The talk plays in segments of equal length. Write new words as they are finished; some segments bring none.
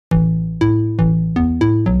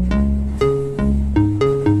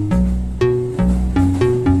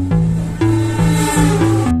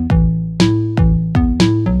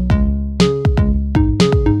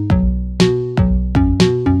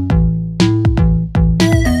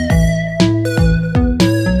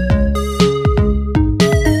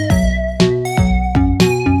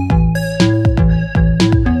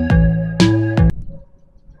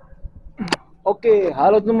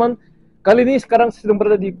Halo teman, kali ini sekarang sedang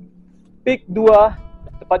berada di PIK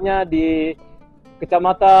 2, tepatnya di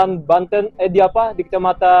Kecamatan Banten, di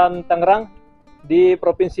Kecamatan Tangerang, di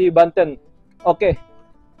Provinsi Banten. Oke,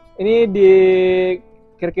 ini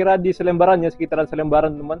kira-kira di Selembaran ya, sekitaran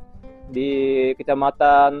Selembaran teman, di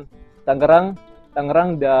Kecamatan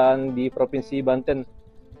Tangerang dan di Provinsi Banten.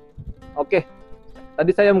 Oke, tadi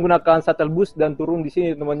saya menggunakan shuttle bus dan turun di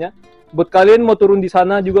sini teman-temannya. Buat kalian mau turun di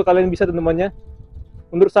sana juga kalian bisa teman-temannya.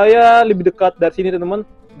 Menurut saya lebih dekat dari sini teman-teman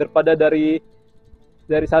daripada dari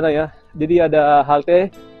sana ya. Jadi ada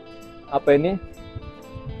halte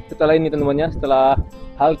setelah ini teman-temannya, setelah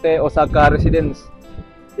halte Osaka Residence.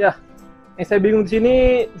 Ya, yang saya bingung di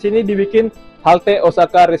sini dibikin halte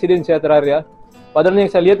Osaka Residence ya terakhir ya. Padahal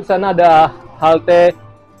yang saya lihat di sana ada halte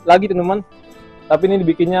lagi teman-teman. Tapi ini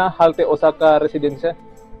dibikinnya halte Osaka Residence ya.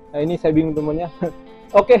 Nah, ini saya bingung teman-temannya.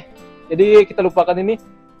 Oke, jadi kita lupakan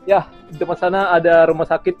ini. Ya, di depan sana ada rumah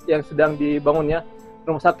sakit yang sedang dibangun ya,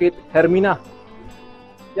 rumah sakit Hermina.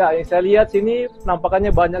 Ya, yang saya lihat sini penampakannya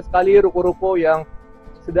banyak sekali ruko-ruko yang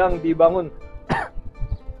sedang dibangun.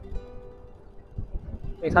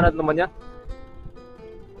 Yang sana teman-temannya,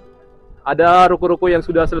 ada ruko-ruko yang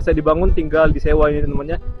sudah selesai dibangun, tinggal disewa ini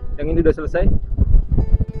teman-temannya. Yang ini sudah selesai.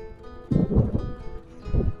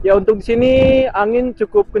 Ya, untuk di sini angin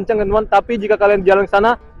cukup kencang teman-teman, tapi jika kalian jalan ke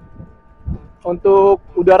sana, untuk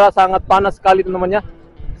udara sangat panas sekali teman-temannya.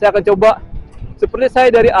 Saya akan coba seperti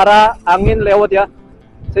saya dari arah angin lewat ya,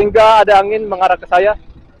 sehingga ada angin mengarah ke saya.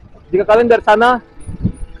 Jika kalian dari sana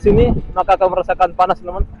ke sini maka akan merasakan panas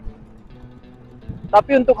teman-teman.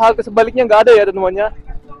 Tapi untuk hal sebaliknya nggak ada ya teman-temannya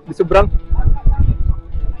di seberang.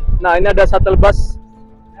 Nah, ini ada shuttle bus.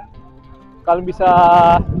 Kalian bisa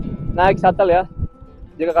naik shuttle ya.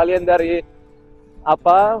 Jika kalian dari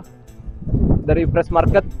Fresh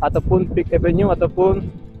Market ataupun Peak Avenue ataupun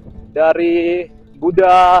dari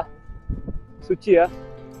Buddha Suci ya,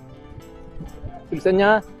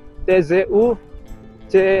 tulisannya TZUCHI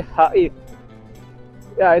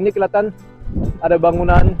ya. Ini kelihatan ada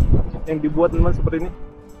bangunan yang dibuat teman seperti ini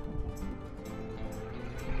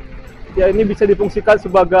ya. Ini bisa difungsikan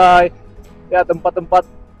sebagai ya tempat-tempat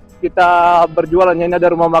kita berjualan ya. Ini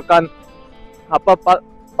ada rumah makan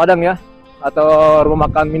Padang ya, atau rumah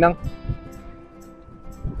makan Minang.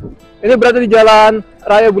 Ini berada di Jalan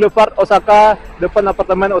Raya Boulevard Osaka, depan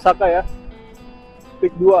apartemen Osaka ya, PIK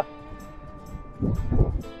 2.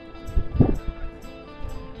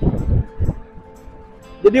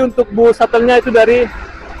 Jadi untuk bus shuttle-nya itu dari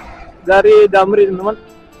Damri teman-teman,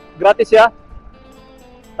 gratis ya.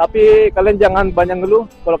 Tapi kalian jangan banyak ngeluh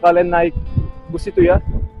kalau kalian naik bus itu ya.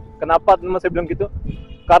 Kenapa teman-teman saya bilang gitu?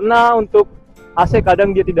 Karena untuk AC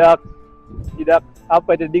kadang dia tidak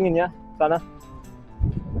dingin ya sana.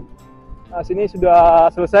 Nah, sini sudah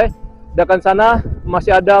selesai. Sedangkan sana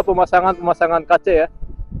masih ada pemasangan kaca ya,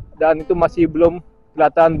 dan itu masih belum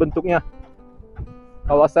kelihatan bentuknya.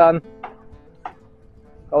 Kawasan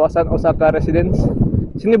Osaka Residence.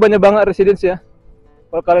 Sini banyak banget residence ya.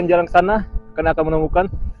 Kalau kalian jalan ke sana, kalian akan menemukan.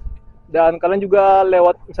 Dan kalian juga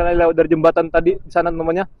lewat dari jembatan tadi di sana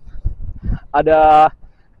namanya, ada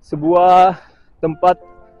sebuah tempat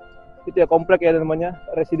itu ya, komplek ya namanya,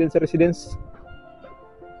 residence.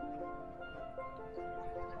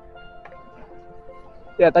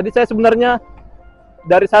 Ya, tadi saya sebenarnya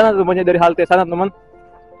dari sana temannya, dari halte sana teman.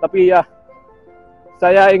 Tapi ya,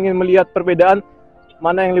 saya ingin melihat perbedaan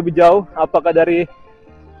mana yang lebih jauh, apakah dari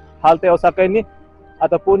halte Osaka ini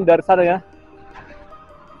ataupun dari sana ya.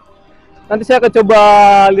 Nanti saya akan coba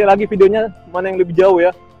lihat lagi videonya mana yang lebih jauh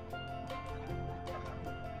ya.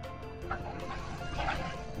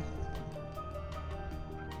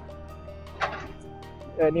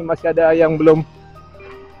 Ya, ini masih ada yang belum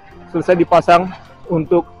selesai dipasang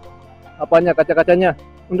untuk kaca-kacanya.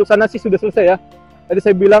 Untuk sana sih sudah selesai ya. Tadi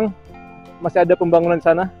saya bilang masih ada pembangunan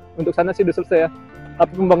sana. Untuk sana sih sudah selesai ya.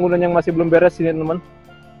 Tapi pembangunan yang masih belum beres ini teman.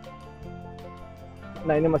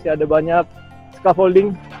 Nah, ini masih ada banyak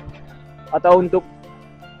scaffolding atau untuk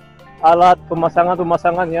alat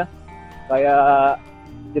pemasangan ya, kayak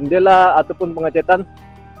jendela ataupun pengecetan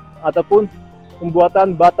ataupun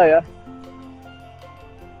pembuatan bata ya,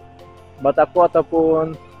 bataku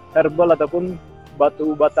ataupun herbal ataupun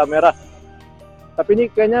batu bata merah. Tapi ini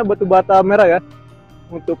kayaknya batu bata merah ya,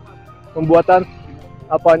 untuk pembuatan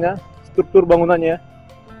struktur bangunannya,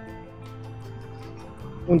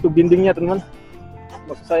 untuk dindingnya teman.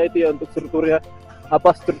 Maksud saya itu ya, untuk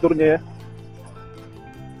strukturnya ya.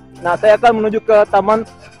 Nah, saya akan menuju ke Taman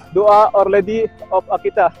Doa Our Lady of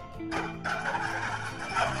Akita.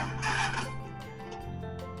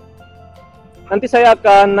 Nanti saya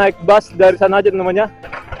akan naik bus dari sana aja namanya,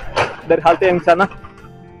 dari halte yang di sana.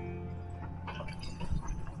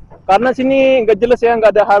 Karena sini nggak jelas ya,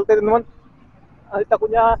 nggak ada halte teman-teman.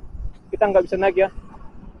 Takutnya kita nggak bisa naik ya.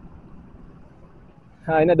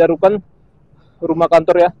 Nah ini ada Rukan, rumah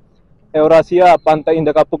kantor ya, Eurasia Pantai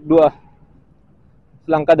Indah Kapuk 2,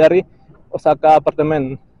 selangkah dari Osaka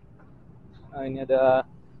apartemen. Nah ini ada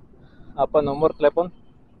apa, nomor telepon.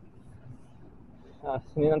 Nah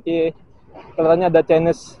sini nanti kelihatannya ada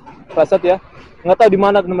Chinese Facade ya, nggak tahu di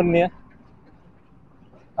mana teman-teman ini ya.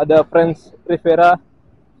 Ada French Riviera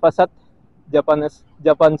Facade,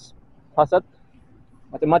 Japanese Facade,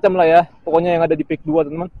 macam-macam lah ya, pokoknya yang ada di PIK 2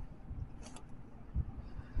 teman-teman.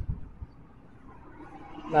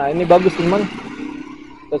 Nah ini bagus teman,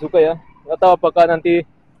 saya suka ya. Nggak tahu apakah nanti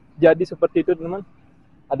jadi seperti itu teman.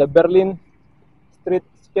 Ada Berlin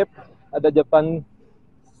Streetscape, ada Japan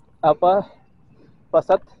apa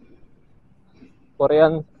Facade,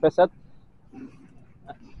 Korean Facade.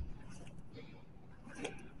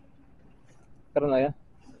 Keren lah ya.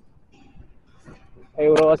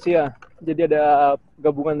 Eurasia, jadi ada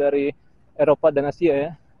gabungan dari Eropa dan Asia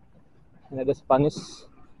ya. Ini ada Spanish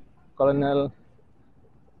Colonial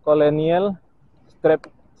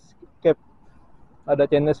Streetscape, ada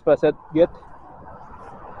Chinese Facade Gate.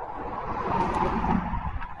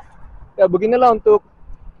 Ya beginilah untuk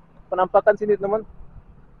penampakan sini teman.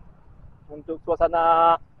 Untuk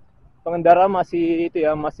suasana pengendara masih itu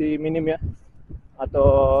ya, masih minim ya,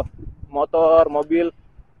 atau motor, mobil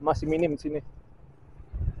masih minim di sini.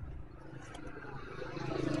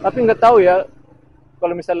 Tapi nggak tahu ya,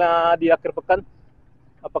 kalau misalnya di akhir pekan,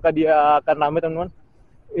 apakah dia akan ramai teman-teman.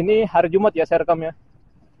 Ini hari Jumat ya saya rekam ya.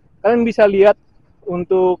 Kalian bisa lihat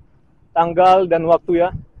untuk tanggal dan waktu ya,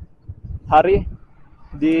 hari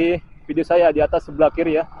di video saya di atas sebelah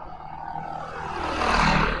kiri ya.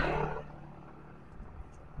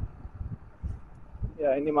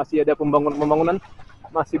 Ya ini masih ada pembangunan,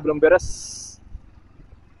 masih belum beres.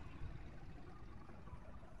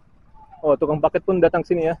 Oh tukang paket pun datang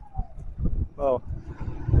sini ya. Wow,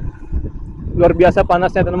 luar biasa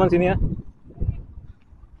panasnya teman-teman sini ya.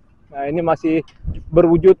 Nah ini masih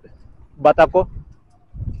berwujud batako.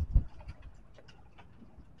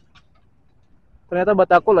 Ternyata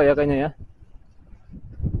batako lah ya kayaknya ya.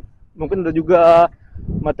 Mungkin ada juga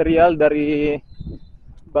material dari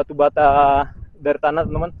batu bata dari tanah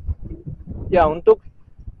teman-teman. Ya untuk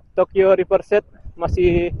Tokyo Riverside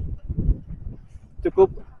masih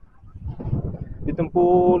cukup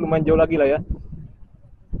ditempuh lumayan jauh lagi lah ya.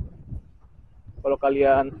 Kalau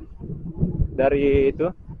kalian dari itu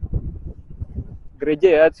gereja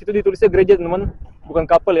ya, situ ditulisnya gereja teman-teman, bukan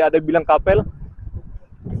kapel ya, ada bilang kapel.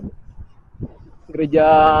 Gereja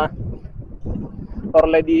Our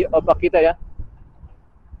Lady of Akita ya.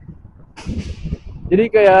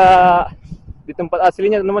 Jadi kayak di tempat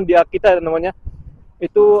aslinya teman-teman, di Akita namanya,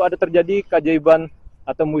 itu ada terjadi keajaiban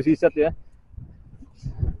atau mukjizat ya.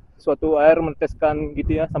 Suatu air meneteskan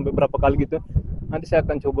gitu ya, sampai berapa kali gitu. Nanti saya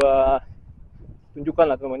akan coba tunjukkan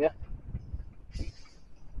lah teman-teman ya.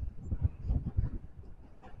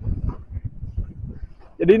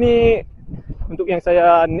 Jadi ini untuk yang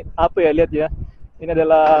saya lihat ya, ini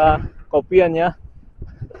adalah kopiannya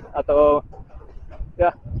atau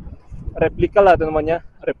ya replika lah teman-teman ya,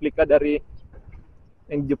 replika dari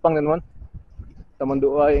yang di Jepang teman-teman, Taman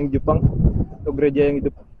Doa yang Jepang atau gereja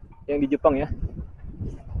yang di Jepang ya.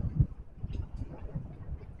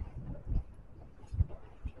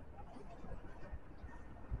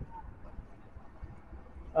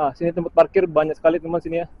 Sini tempat parkir banyak sekali teman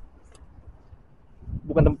sini ya.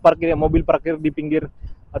 Bukan tempat parkir ya, mobil parkir di pinggir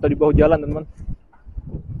atau di bawah jalan teman-teman.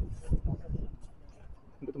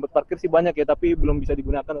 Untuk tempat parkir sih banyak ya, tapi belum bisa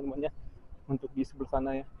digunakan teman-teman ya, untuk di sebelah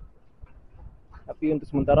sana ya. Tapi untuk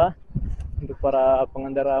sementara, untuk para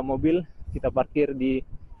pengendara mobil, kita parkir di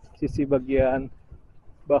sisi bagian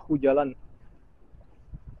bahu jalan.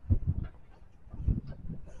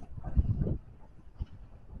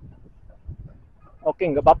 Oke,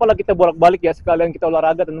 nggak apa-apa lah kita bolak-balik ya, sekalian kita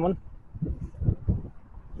olahraga teman-teman.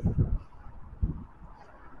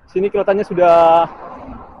 Sini kelihatannya sudah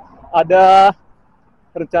ada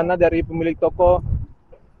rencana dari pemilik toko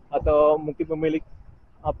atau mungkin pemilik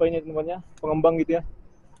apa ini teman-teman ya, pengembang gitu ya.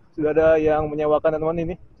 Sudah ada yang menyewakan teman-teman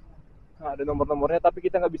ini. Nah, ada nomor-nomornya tapi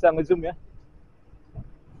kita nggak bisa ngezoom ya.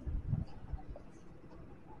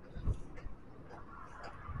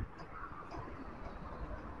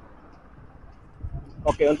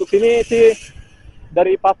 Oke, untuk sini sih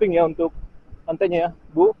dari paving ya untuk lantainya ya,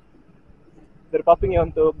 Bu. Dari paving ya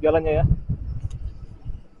untuk jalannya ya.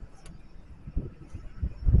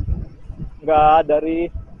 Nggak dari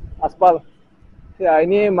aspal. Ya,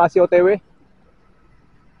 ini masih OTW.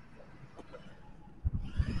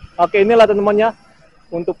 Oke, inilah teman-temannya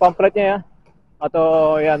untuk pamfletnya ya,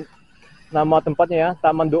 atau ya nama tempatnya ya,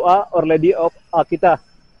 Taman Doa Our Lady of Akita,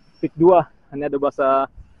 PIK 2. Ini ada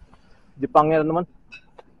bahasa Jepangnya teman-teman.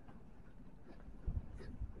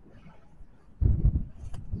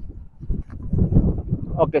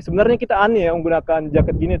 Oke, sebenarnya kita aneh ya menggunakan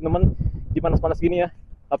jaket gini teman-teman, di panas-panas gini ya.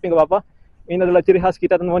 Tapi nggak apa-apa, ini adalah ciri khas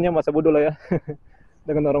kita teman-teman ya, masa bodoh lah ya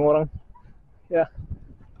dengan orang-orang. Ya,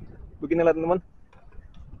 beginilah teman-teman.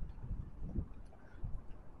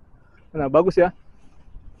 Nah, bagus ya.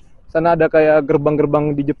 Sana ada kayak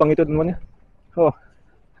gerbang-gerbang di Jepang itu teman-teman ya. Oh,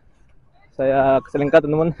 saya keselengkat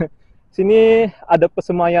teman-teman. Sini ada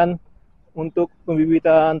pesemaian untuk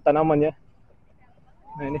pembibitan tanaman ya.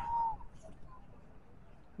 Nah ini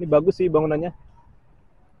bagus sih bangunannya.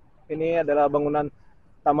 Ini adalah bangunan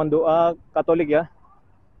Taman Doa Katolik ya.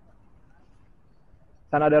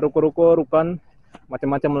 Sana ada ruko-ruko, rukan,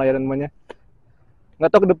 macam-macam lah ya teman-teman ya. Nggak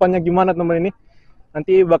tahu kedepannya gimana teman-teman ini.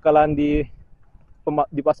 Nanti bakalan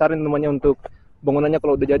dipasarin teman-temannya untuk bangunannya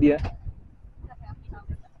kalau udah jadi ya.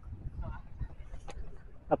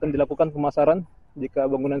 Akan dilakukan pemasaran jika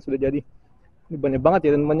bangunan sudah jadi. Ini banyak banget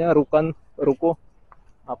ya teman-temannya, rukan, ruko,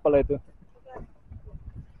 apalah itu.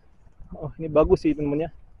 Oh, ini bagus sih teman-temannya.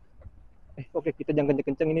 Oke, kita jangan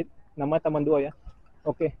kenceng-kenceng, ini namanya Taman Doa ya.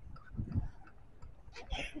 Oke.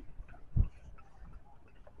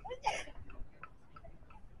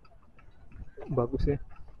 Bagus ya.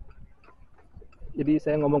 Jadi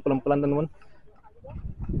saya ngomong pelan-pelan teman-teman.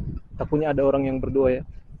 Takutnya ada orang yang berdoa ya,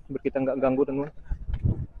 biar kita nggak ganggu teman-teman.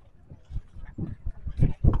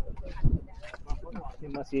 Ini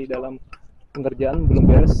masih dalam pengerjaan, belum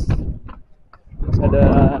beres. Masih ada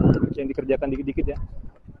yang dikerjakan dikit-dikit ya.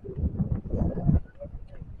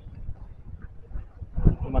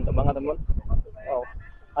 Mantap banget teman-teman. Wow,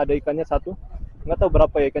 ada ikannya satu. Nggak tahu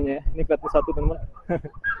berapa ya ikannya ya. Ini kelihatan satu teman-teman.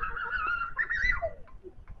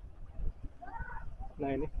 Nah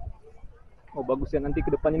ini. Oh bagus ya, nanti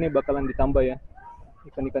kedepannya ini bakalan ditambah ya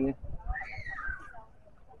ikan-ikannya.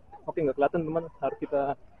 Oke, nggak kelihatan teman, harus kita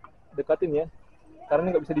dekatin ya. Karena ini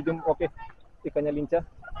nggak bisa dijump. Oke, ikannya lincah.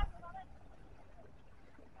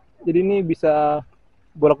 Jadi ini bisa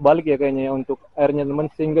bolak-balik ya kayaknya ya untuk airnya teman,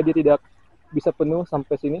 sehingga dia tidak bisa penuh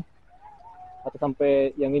sampai sini atau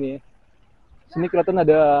sampai yang ini ya. Sini kelihatan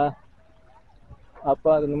ada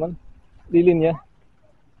apa teman-teman, lilin ya.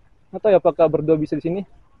 Nggak tahu ya apakah berdoa bisa di sini.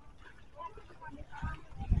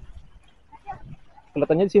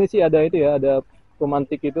 Kelihatannya di sini sih ada itu ya, ada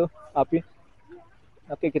pemantik itu api.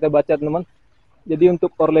 Oke, kita baca teman-teman. Jadi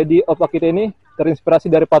untuk Our Lady of Akita ini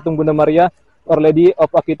terinspirasi dari Patung Bunda Maria Our Lady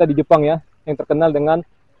of Akita di Jepang ya, yang terkenal dengan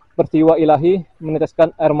peristiwa ilahi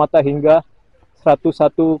meneteskan air mata hingga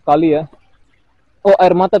 101 kali ya. Oh,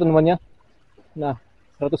 air mata teman-teman ya. Nah,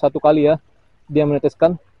 101 kali ya dia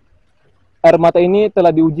meneteskan. Air mata ini telah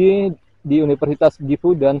diuji di Universitas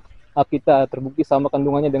Gifu dan Akita, terbukti sama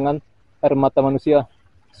kandungannya dengan air mata manusia.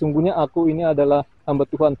 Sungguhnya aku ini adalah hamba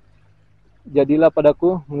Tuhan. Jadilah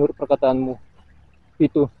padaku menurut perkataanmu.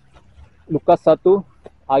 Itu Lukas 1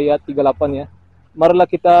 ayat 38 ya. Marilah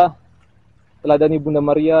kita teladani Bunda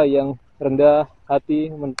Maria yang rendah hati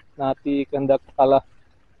menaati kehendak Allah.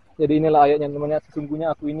 Jadi inilah ayatnya teman-teman. Sesungguhnya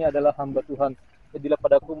aku ini adalah hamba Tuhan. Jadilah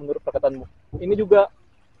padaku menurut perkataanmu. Ini juga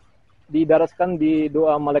didaraskan di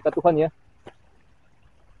doa malaikat Tuhan ya.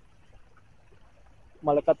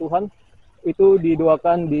 Malaikat Tuhan itu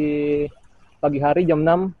didoakan di pagi hari jam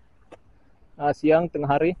 6, siang, tengah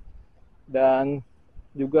hari, dan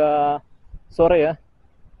juga sore ya.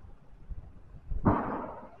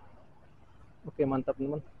 Oke, mantap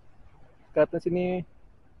teman-teman. Kelihatan sini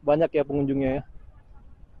banyak ya pengunjungnya ya.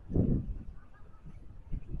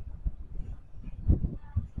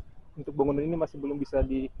 Untuk bangunan ini masih belum bisa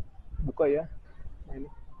dibuka ya. Nah, ini.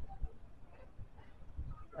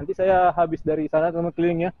 Nanti saya habis dari sana teman-teman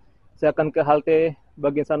keliling ya, saya akan ke halte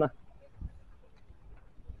bagian sana.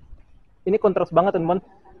 Ini kontras banget teman-teman.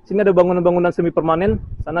 Sini ada bangunan-bangunan semi permanen,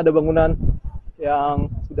 sana ada bangunan yang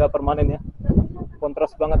sudah permanen ya.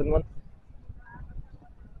 Kontras banget teman-teman.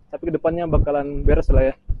 Tapi kedepannya bakalan beres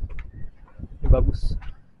lah ya. Ini bagus.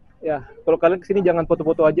 Ya, kalau kalian kesini jangan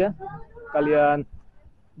foto-foto aja, kalian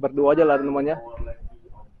berdoa aja lah teman-teman ya.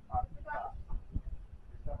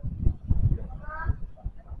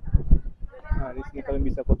 Nah, di sini kalian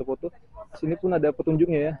bisa foto-foto. Sini pun ada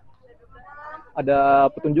petunjuknya ya.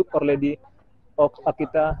 Ada petunjuk Our Lady of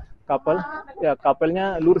Akita kapel. Ya,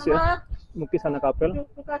 kapelnya lurus ya. Mungkin sana kapel.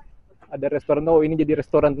 Ada restoran. Oh, ini jadi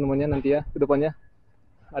restoran teman-temannya nanti ya ke depannya.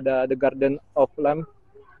 Ada The Garden of Lamb.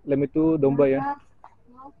 Lamb itu domba ya.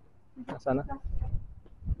 Nah, sana.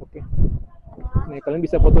 Oke. Nih, kalian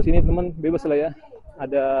bisa foto sini teman, bebas lah ya.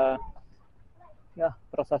 Ada ya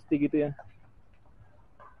prasasti gitu ya,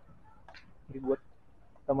 dibuat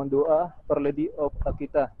Taman Doa, Our Lady of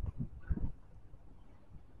Akita,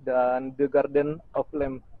 dan The Garden of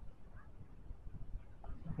Lamb.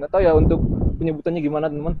 Nggak tahu ya untuk penyebutannya gimana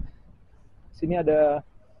teman-teman. Sini ada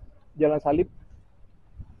jalan salib.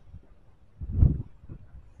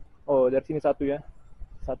 Oh, dari sini satu ya,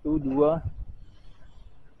 1, 2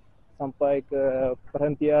 sampai ke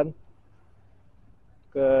perhentian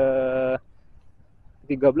ke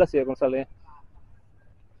 13 ya kalau salah ya.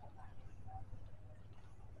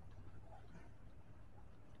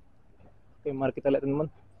 Oke, mari kita lihat teman-teman.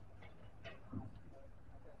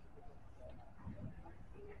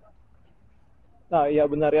 Nah, iya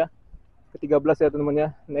benar ya. Ke-13 ya teman-teman ya.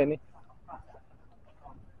 Nah, ini.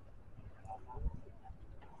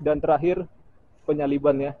 Dan terakhir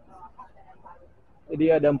penyaliban ya. Jadi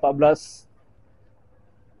ada 14.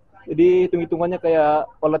 Jadi hitung-hitungannya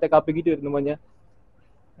kayak olah TKP gitu ya teman-teman ya.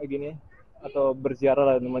 Kayak gini atau berziarah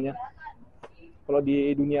lah teman-teman ya. Kalau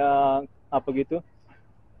di dunia apa gitu,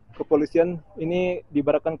 kepolisian ini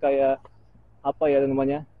diibaratkan kayak apa ya teman-teman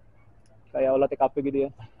ya? Kayak olah TKP gitu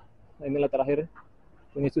ya. Nah, inilah terakhir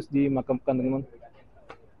Yesus dimakamkan teman-teman.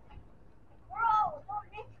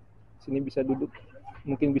 Sini bisa duduk,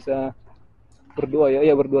 mungkin bisa berdoa ya.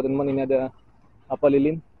 Iya berdoa teman-teman. Ini ada apa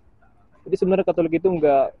lilin. Jadi sebenarnya Katolik itu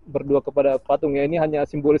nggak berdoa kepada patung ya. Ini hanya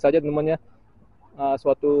simbolis saja teman-teman ya.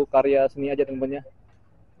 Suatu karya seni aja teman-teman ya.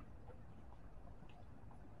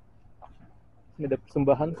 Ini ada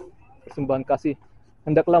persembahan kasih.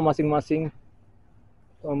 Hendaklah masing-masing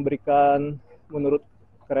memberikan menurut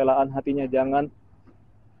kerelaan hatinya, jangan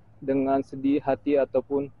dengan sedih hati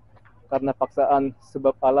ataupun karena paksaan,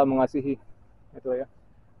 sebab Allah mengasihi. Itu ya.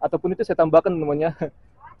 Ataupun itu saya tambahkan teman-teman ya.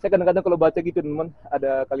 Saya kadang-kadang kalau baca gitu teman-teman,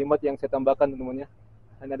 ada kalimat yang saya tambahkan teman-teman ya.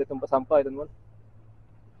 Hanya ada tempat sampah ya teman-teman.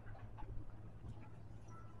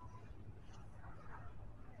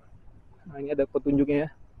 Nah, ini ada petunjuknya ya.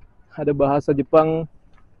 Ada bahasa Jepang,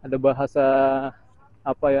 ada bahasa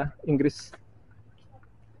apa ya, Inggris.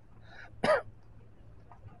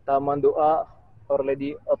 Taman Doa, Our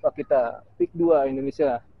Lady of Akita, PIK 2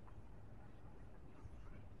 Indonesia.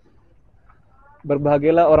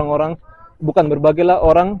 Berbahagialah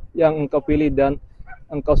orang yang engkau pilih dan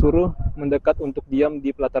engkau suruh mendekat untuk diam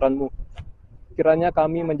di pelataranmu. Kiranya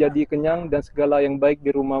kami menjadi kenyang dan segala yang baik di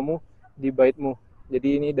rumahmu, di baitmu.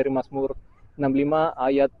 Jadi ini dari Mazmur 65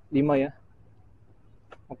 ayat 5 ya.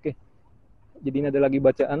 Oke. Jadi ini ada lagi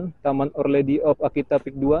bacaan Taman Our Lady of Akita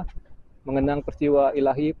PIK 2, mengenang peristiwa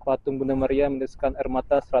ilahi Patung Bunda Maria meneteskan air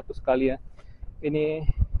mata 100 kali ya. Ini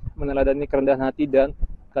meneladani kerendahan hati dan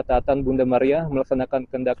ketaatan Bunda Maria melaksanakan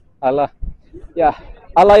kehendak Allah. Ya,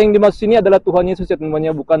 Allah yang dimaksud sini adalah Tuhan Yesus ya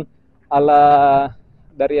teman-teman, bukan Allah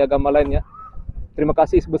dari agama lain ya. Terima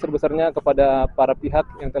kasih sebesar-besarnya kepada para pihak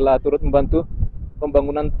yang telah turut membantu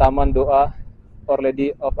pembangunan Taman Doa Our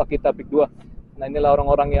Lady of Akita PIK 2. Nah, inilah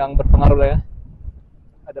orang-orang yang berpengaruh lah ya.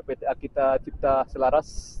 Ada PT Akita Cipta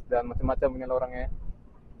Selaras dan macam-macam inilah orangnya.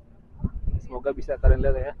 Semoga bisa kalian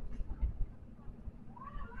lihat ya.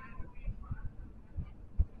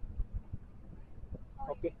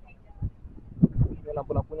 Oke. Ini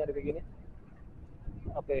lampu-lampunya ada kayak gini.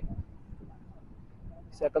 Oke.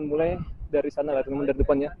 Saya akan mulai dari sana lah teman-teman, dari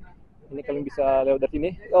depannya. Ini kalian bisa lewat dari sini.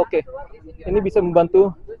 Oke. Ini bisa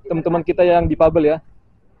membantu teman-teman kita yang difabel ya,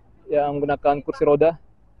 yang menggunakan kursi roda.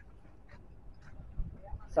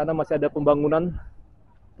 Sana masih ada pembangunan.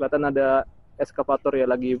 Kelihatan ada eskavator ya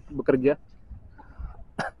lagi bekerja.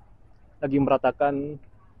 Lagi meratakan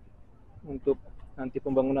untuk nanti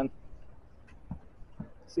pembangunan.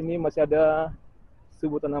 Sini masih ada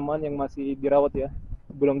sebuah tanaman yang masih dirawat ya,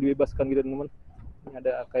 belum dibebaskan gitu teman-teman. Ini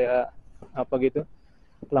ada kayak apa gitu,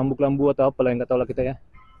 kelambu-kelambu atau apa lah, nggak tahu lah kita ya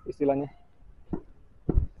istilahnya.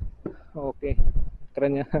 Oke,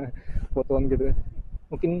 keren ya. Fotoan gitu.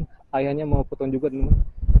 Mungkin ayahnya mau fotoan juga teman-teman.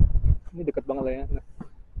 Ini dekat banget lah ya. Nah,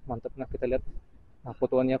 mantap. Nah, kita lihat. Nah,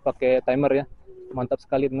 fotoannya pakai timer ya. Mantap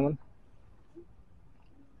sekali teman-teman.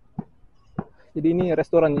 Jadi ini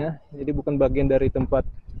restorannya. Jadi bukan bagian dari tempat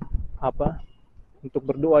apa untuk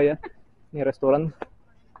berdoa ya. Ini restoran.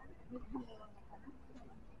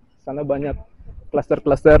 Sana banyak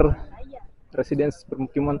klaster-klaster residence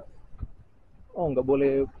permukiman. Oh, nggak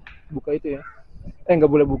boleh buka itu ya.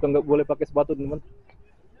 Nggak boleh buka, nggak boleh pakai sepatu teman-teman.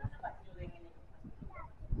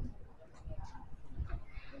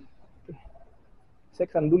 Saya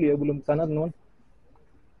kan dulu ya, belum sana teman-teman.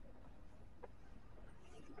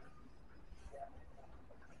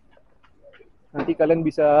 Nanti kalian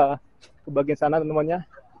bisa ke bagian sana teman-temannya.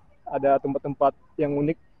 Ada tempat-tempat yang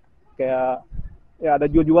unik kayak ya ada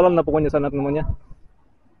jual-jualan lah pokoknya sana teman-temannya.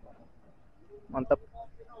 mantap.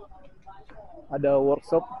 Ada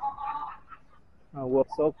workshop,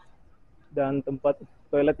 dan tempat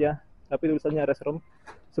toilet ya, tapi tulisannya restroom,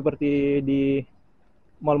 seperti di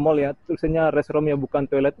mall-mall ya, tulisannya restroom ya, bukan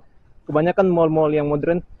toilet. Kebanyakan mall-mall yang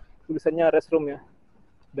modern tulisannya restroom ya.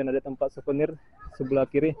 Dan ada tempat souvenir sebelah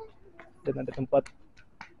kiri, dan ada tempat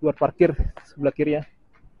luar parkir sebelah kiri ya.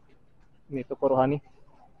 Ini toko rohani.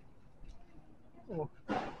 Oh,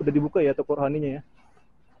 udah dibuka ya toko rohaninya ya.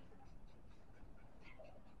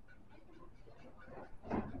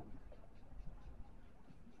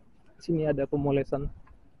 Sini ada pemolesan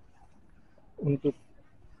untuk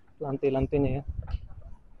lantai-lantainya ya.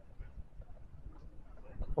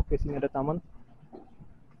 Oke, sini ada taman.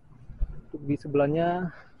 Untuk di sebelahnya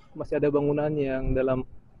masih ada bangunan yang dalam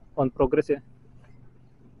on progress ya.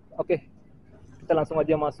 Oke, kita langsung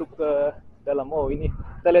aja masuk ke dalam. Oh, ini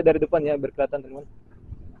kita lihat dari depan ya, berkelihatan teman.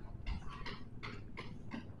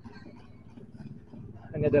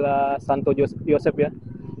 Ini adalah Santo Yosep ya.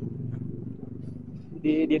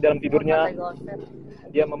 Di dalam tidurnya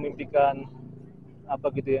dia memimpikan apa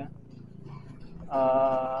gitu ya,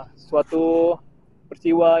 suatu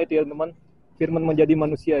peristiwa itu ya teman, firman menjadi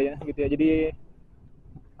manusia ya gitu ya. Jadi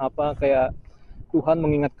apa, kayak Tuhan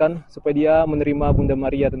mengingatkan supaya dia menerima Bunda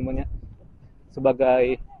Maria teman-teman ya,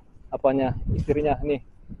 sebagai apanya, istrinya. Nih,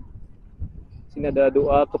 sini ada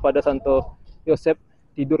doa kepada Santo Yosep,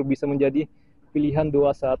 tidur bisa menjadi pilihan doa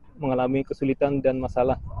saat mengalami kesulitan dan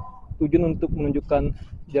masalah. Tujuan untuk menunjukkan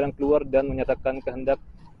jalan keluar dan menyatakan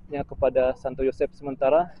kehendaknya kepada Santo Yosep.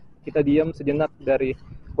 Sementara kita diam sejenak dari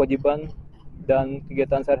kewajiban dan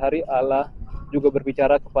kegiatan sehari-hari, Allah juga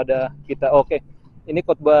berbicara kepada kita. Oke, ini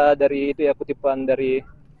khotbah dari itu ya, kutipan dari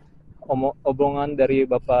obrolan dari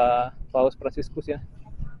Bapak Paus Fransiskus ya,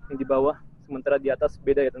 yang di bawah, sementara di atas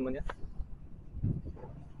beda ya teman-teman ya.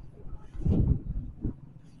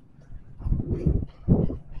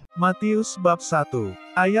 Matius bab 1,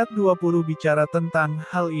 ayat 20 bicara tentang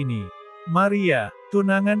hal ini. Maria,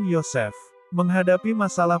 tunangan Yosef, menghadapi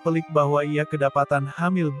masalah pelik bahwa ia kedapatan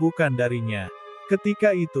hamil bukan darinya.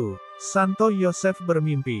 Ketika itu, Santo Yosef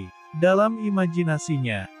bermimpi. Dalam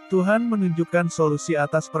imajinasinya, Tuhan menunjukkan solusi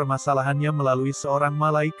atas permasalahannya melalui seorang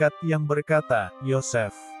malaikat yang berkata,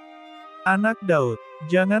 "Yosef, anak Daud,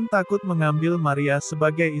 jangan takut mengambil Maria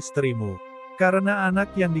sebagai istrimu. Karena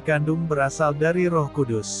anak yang dikandung berasal dari Roh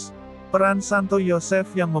Kudus." Peran Santo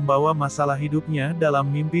Yosef yang membawa masalah hidupnya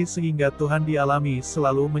dalam mimpi sehingga Tuhan dialami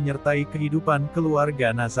selalu menyertai kehidupan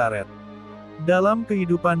keluarga Nazaret. Dalam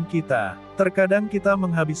kehidupan kita, terkadang kita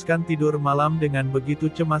menghabiskan tidur malam dengan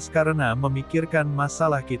begitu cemas karena memikirkan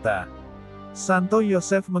masalah kita. Santo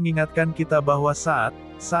Yosef mengingatkan kita bahwa saat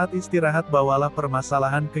istirahat bawalah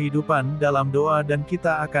permasalahan kehidupan dalam doa dan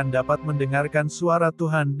kita akan dapat mendengarkan suara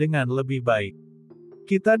Tuhan dengan lebih baik.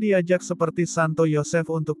 Kita diajak seperti Santo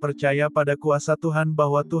Yosef untuk percaya pada kuasa Tuhan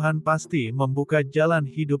bahwa Tuhan pasti membuka jalan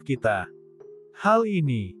hidup kita. Hal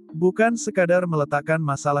ini bukan sekadar meletakkan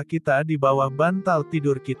masalah kita di bawah bantal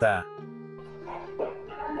tidur kita.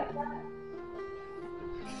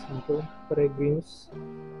 Santo Peregrinus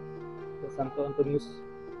dan Santo Antonius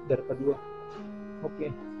dari kedua.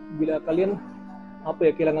 Oke, bila kalian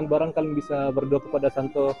kehilangan barang, kalian bisa berdoa kepada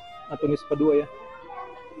Santo Antonius kedua ya.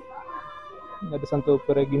 Ada Santo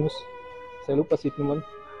Peregrinus, saya lupa sih teman,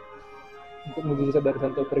 untuk mukjizat dari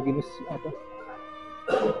Santo Peregrinus apa.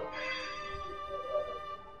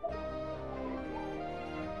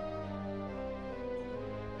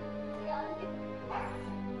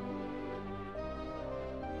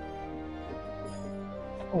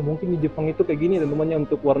 Oh, mungkin di Jepang itu kayak gini teman-temannya,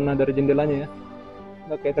 untuk warna dari jendelanya ya,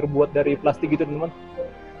 nggak kayak terbuat dari plastik gitu teman-teman,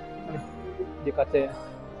 di kaca ya.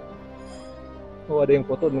 Oh, ada yang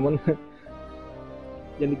foto teman-teman.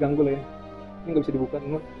 Jangan diganggu lah ya, ini nggak bisa dibuka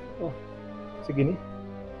teman. Oh, segini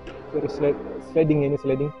dari sliding ya, ini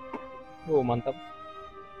sliding. Oh, mantap.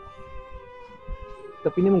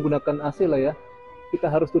 Tapi ini menggunakan AC lah ya, kita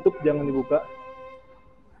harus tutup, jangan dibuka.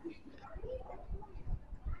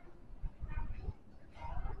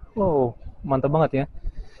 Oh, mantap banget ya.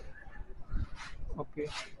 Oke,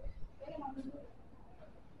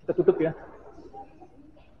 kita tutup ya.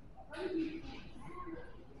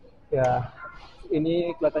 Ya,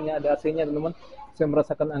 ini kelihatannya ada AC-nya teman-teman. Saya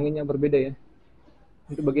merasakan anginnya berbeda ya.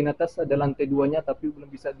 Untuk bagian atas ada lantai 2-nya, tapi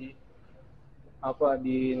belum bisa dinaikin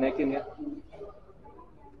ya.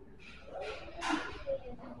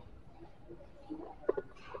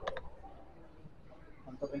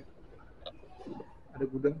 Mantap ya. Ada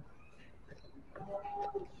gudang.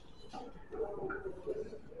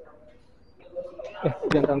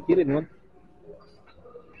 Jangan tangan kiri teman.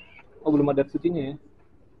 Oh, belum ada sucinya ya.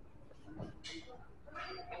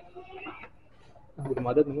 belum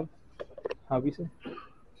ada teman, habis ya.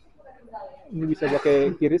 Ini bisa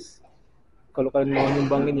pakai kiris kalau kalian mau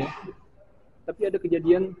nyumbangin ya. Tapi ada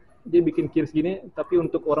kejadian dia bikin kiris gini, tapi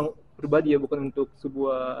untuk orang pribadi ya, bukan untuk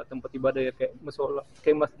sebuah tempat ibadah ya, kayak musola,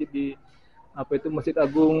 kayak masjid di apa itu, Masjid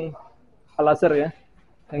Agung Al Azhar ya,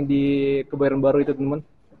 yang di Kebayoran Baru itu teman.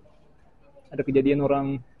 Ada kejadian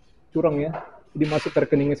orang curang ya, jadi masuk ke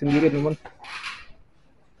rekeningnya sendiri teman.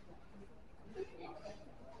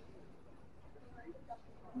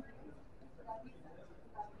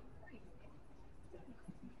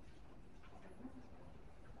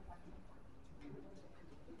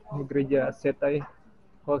 Ini gereja Seitai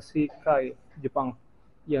Hoshikai, Jepang.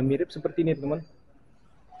 Ya mirip seperti ini teman.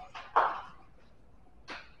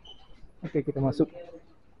 Oke, kita masuk.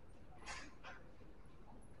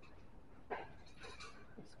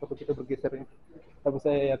 Sepatu kita bergeser ya. Tapi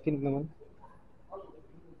saya yakin teman.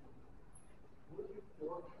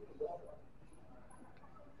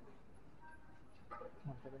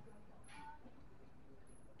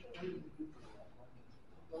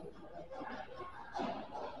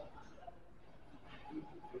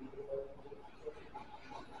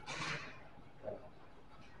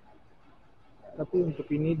 Tapi untuk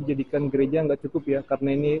ini dijadikan gereja nggak cukup ya,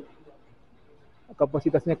 karena ini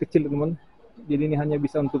kapasitasnya kecil teman. Jadi ini hanya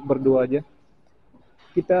bisa untuk berdoa aja.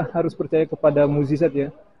 Kita harus percaya kepada mukjizat ya.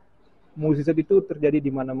 Mukjizat itu terjadi di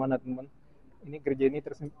mana-mana teman. Ini gereja ini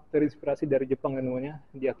terinspirasi dari Jepang ya namanya,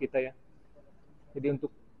 di Akita ya. Jadi untuk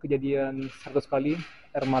kejadian 100 kali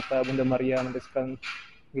air mata Bunda Maria meneteskan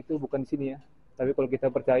itu bukan di sini ya. Tapi kalau kita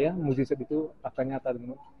percaya mukjizat itu akan nyata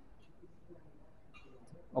teman.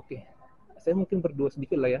 Oke. Saya mungkin berdoa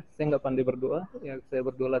sedikit lah ya. Saya nggak pandai berdoa, ya saya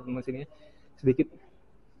berdoa lah teman sini sedikit.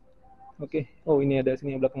 Oke. Oh ini ada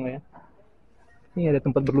sini belakangnya ya. Ini ada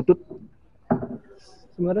tempat berlutut.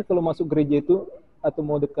 Sebenarnya kalau masuk gereja itu atau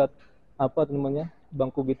mau dekat apa namanya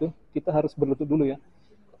bangku gitu, kita harus berlutut dulu ya.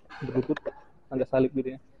 Berlutut, tanda salib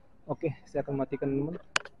gitu ya. Oke, saya akan matikan teman.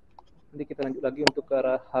 Nanti kita lanjut lagi untuk ke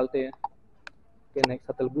arah halte ya. Oke, naik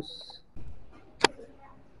shuttle bus.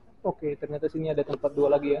 Oke, ternyata sini ada tempat dua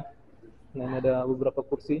lagi ya. Nah, ini ada beberapa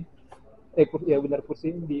kursi. Ya benar,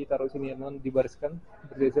 kursi ditaruh sini ya, non dibariskan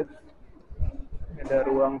berjejer. Ada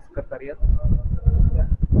ruang sekretariat. Ya.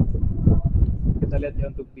 Kita lihat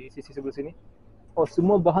ya untuk di sisi sebelah sini. Oh,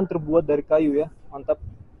 semua bahan terbuat dari kayu ya, mantap.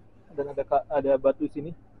 Dan ada batu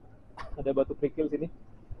sini, ada batu kerikil sini,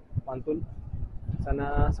 mantul.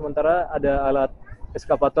 Sana sementara ada alat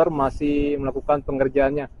eskavator masih melakukan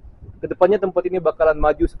pengerjaannya. Kedepannya tempat ini bakalan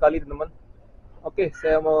maju sekali teman-teman. Oke,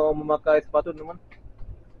 saya mau memakai sepatu teman.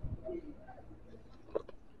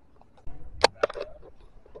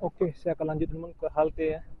 Oke, saya akan lanjut teman ke halte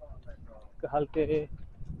ya, ke halte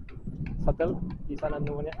shuttle di sana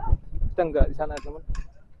namanya. Kita enggak di sana teman.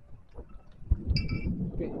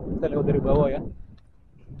 Oke, kita lewat dari bawah ya.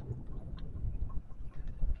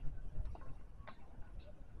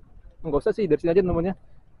 Enggak usah sih, dari sini aja namanya.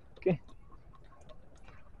 Oke.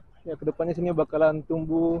 Ya, kedepannya sini bakalan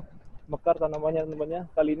tumbuh mekar tanamannya namanya.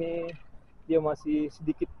 Kali ini dia masih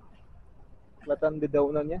sedikit kelihatan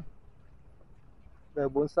dedaunannya. Ada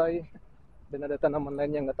bonsai dan ada tanaman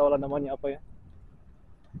lainnya nggak tahu lah namanya apa ya.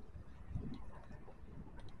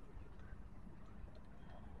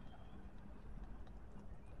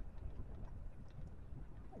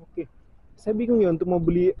 Oke, saya bingung ya untuk mau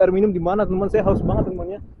beli air minum di mana teman. Saya haus banget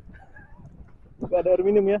temannya. Nggak ada air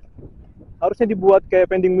minum ya. Harusnya dibuat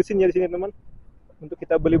kayak vending mesinnya di sini teman. Untuk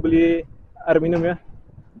kita beli-beli air minum ya.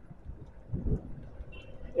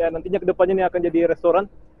 Ya nantinya kedepannya ini akan jadi restoran.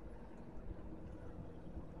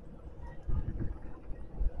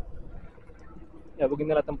 Ya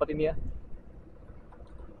beginilah tempat ini ya.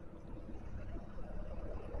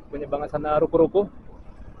 Banyak banget sana ruko-ruko.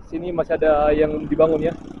 Sini masih ada yang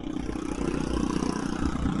dibangun ya.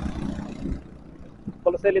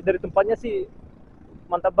 Kalau saya lihat dari tempatnya sih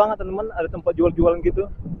mantap banget teman-teman. Ada tempat jual-jualan gitu.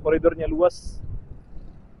 Koridornya luas.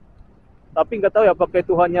 Tapi nggak tahu ya apakah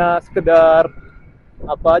itu hanya sekedar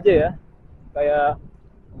apa aja ya, kayak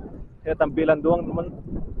tampilan doang teman,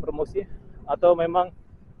 promosi, atau memang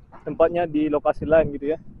tempatnya di lokasi lain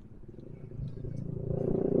gitu ya.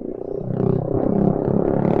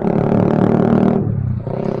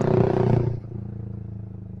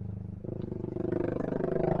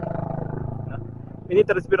 Nah, ini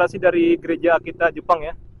terinspirasi dari gereja Akita Jepang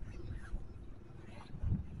ya.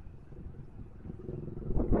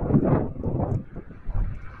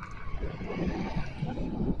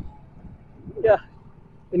 Ya,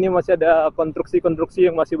 ini masih ada konstruksi-konstruksi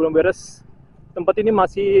yang masih belum beres. Tempat ini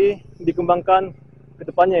masih dikembangkan ke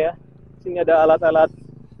depannya ya. Sini ada alat-alat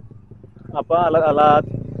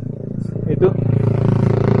itu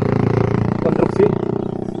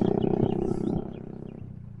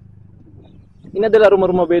Ini adalah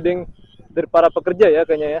rumah-rumah bedeng dari para pekerja ya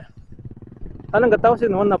kayaknya ya. Karena nggak tahu sih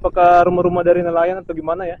teman, apakah rumah-rumah dari nelayan atau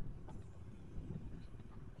gimana ya.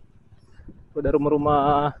 Udah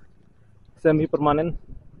rumah-rumah semi permanen.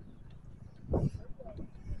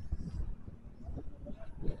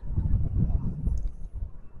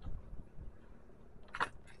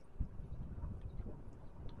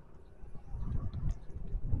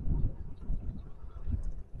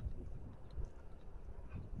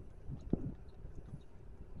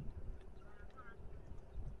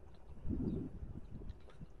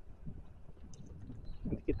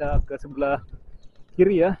 Nanti kita ke sebelah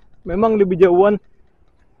kiri ya. Memang lebih jauhan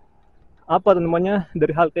apa namanya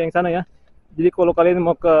dari halte yang sana ya. Jadi kalau kalian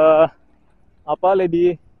mau ke apa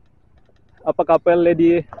Lady apa kapel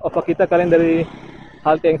Lady of Akita, kalian dari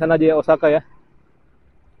halte yang sana aja ya, Osaka ya.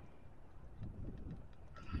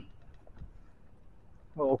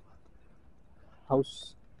 Oh,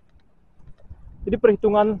 haus. Jadi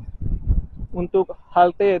perhitungan untuk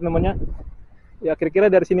halte namanya ya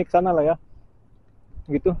kira-kira dari sini ke sana lah ya.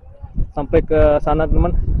 Gitu. Sampai ke sana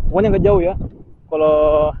teman. Pokoknya nggak jauh ya. Kalau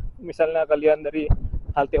misalnya kalian dari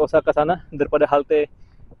halte Osaka sana daripada halte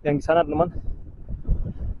yang di sana teman.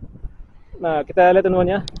 Nah, kita lihat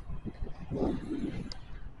teman-teman ya.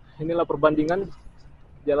 Inilah perbandingan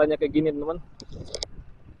jalannya kayak gini teman.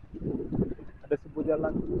 Ada sebuah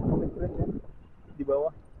jalan ya, di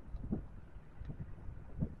bawah.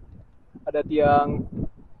 Ada tiang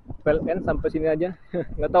PLN sampai sini aja.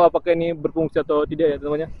 Nggak tahu apakah ini berfungsi atau tidak ya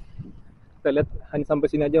teman-teman. Kita lihat hanya sampai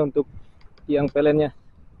sini aja untuk tiang PLN-nya.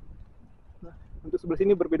 Nah, untuk sebelah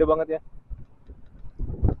sini berbeda banget ya.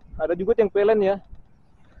 Ada juga tiang PLN ya.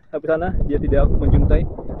 Tapi sana dia tidak menjuntai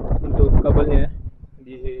untuk kabelnya ya,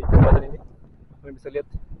 di jembatan ini. Kalian bisa lihat.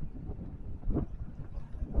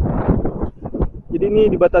 Jadi ini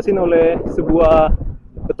dibatasin oleh sebuah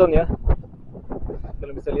beton ya.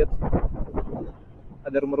 Kalian bisa lihat.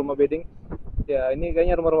 Ada rumah-rumah bedeng. Ya, ini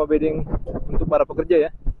kayaknya rumah-rumah bedeng untuk para pekerja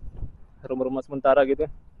ya. Rumah-rumah sementara gitu.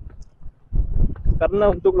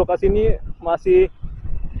 Karena untuk lokasi ini masih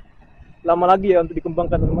lama lagi ya untuk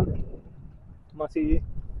dikembangkan teman-teman. Masih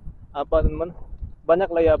apa teman-teman? Banyak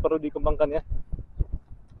lah ya perlu dikembangkan ya.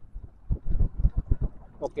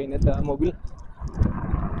 Oke, ini ada mobil.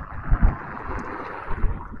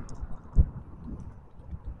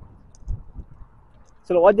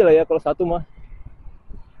 Slow aja lah ya kalau satu mah.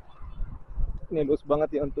 Ini luas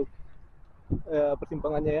banget ya untuk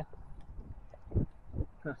persimpangannya ya.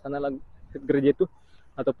 Nah, sana lagi gereja itu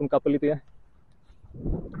ataupun kapel itu ya.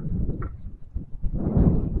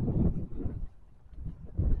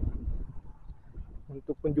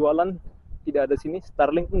 Untuk penjualan tidak ada sini.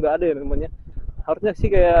 Starlink pun nggak ada ya teman-teman. Harusnya sih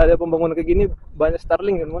kayak ada pembangunan kayak gini banyak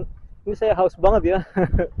Starlink teman-teman. Ini saya haus banget ya.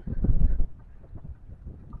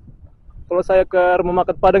 Kalau saya ke rumah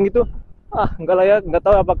makan Padang itu, enggak lah ya, nggak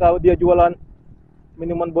tahu apakah dia jualan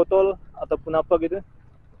minuman botol ataupun apa gitu.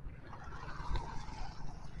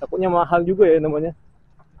 Takutnya mahal juga ya namanya.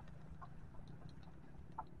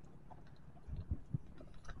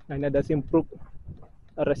 Nah, ini ada Simpruk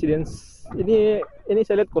Residence. Ini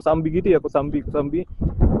saya lihat Kosambi gitu ya, Kosambi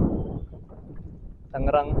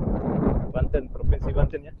Tangerang, Banten, Provinsi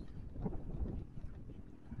Banten ya.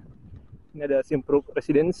 Ini ada Simpruk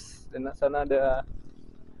Residence dan sana ada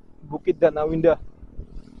Bukit Danau Indah.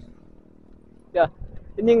 Ya,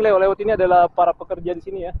 ini yang lewat ini adalah para pekerja di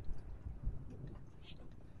sini ya.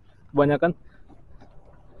 Kebanyakan.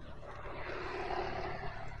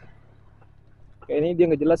 Kayak ini dia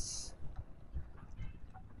nggak jelas.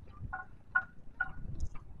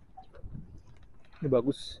 Ini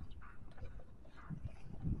bagus.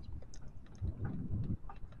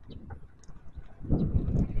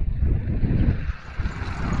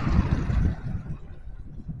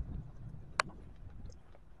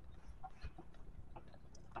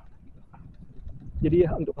 Jadi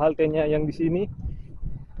untuk haltenya yang di sini,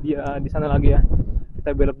 dia di sana lagi ya.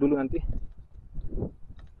 Kita belok dulu nanti.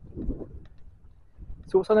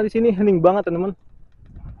 Suasana di sini hening banget teman-teman.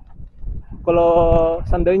 Kalau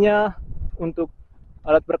seandainya untuk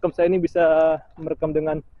alat perekam saya ini bisa merekam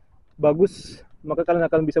dengan bagus, maka kalian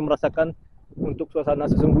akan bisa merasakan untuk suasana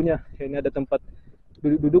sesungguhnya. Ini ada tempat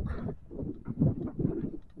duduk-duduk.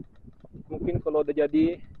 Mungkin kalau udah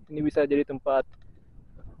jadi, ini bisa jadi tempat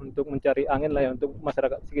untuk mencari angin lah ya untuk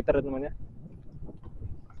masyarakat sekitar teman-teman,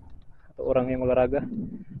 atau orang yang olahraga.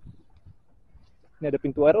 Ini ada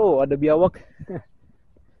pintu air, ada biawak.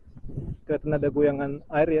 Kelihatan ada goyangan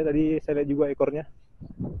air ya, tadi saya lihat juga ekornya.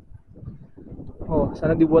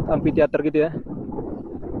 Sana dibuat amphitheater gitu ya,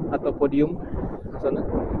 atau podium sana.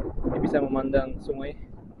 Ini bisa memandang sungai.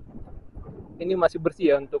 Ini masih bersih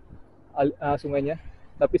ya untuk sungainya.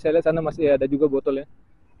 Tapi saya lihat sana masih ada juga botol ya,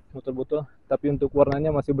 botol-botol. Tapi untuk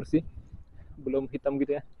warnanya masih bersih, belum hitam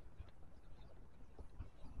gitu ya.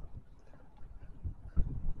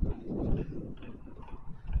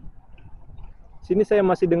 Sini saya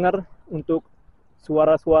masih dengar untuk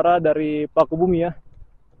suara-suara dari paku bumi ya,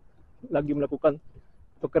 lagi melakukan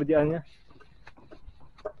pekerjaannya.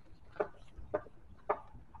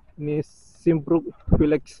 Ini Simpruk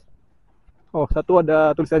Village. Oh, satu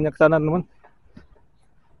ada tulisannya ke sana, teman.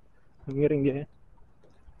 Miring dia ya.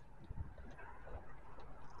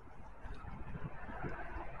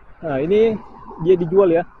 Nah, ini dia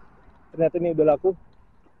dijual ya. Ternyata ini udah laku.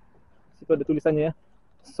 Situ ada tulisannya ya.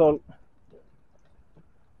 Sold.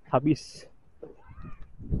 Habis.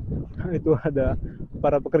 Nah, itu ada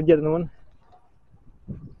para pekerja, teman-teman.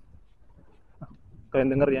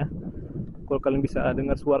 Kalian dengar ya. Kalau kalian bisa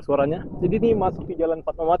dengar suara-suaranya. Jadi ini masuk di Jalan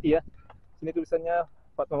Fatmawati ya. Sini tulisannya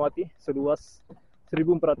Fatmawati seluas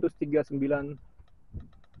 1439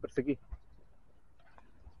 persegi.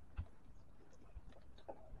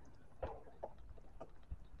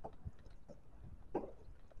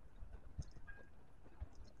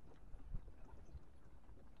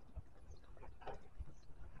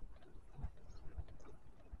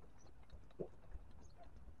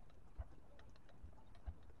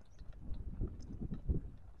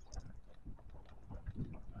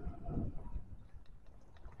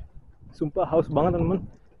 Sumpah haus banget, teman-teman.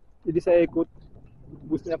 Jadi saya ikut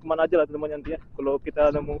busnya kemana aja lah, teman-teman, nanti ya. Kalau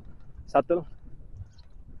kita nemu shuttle.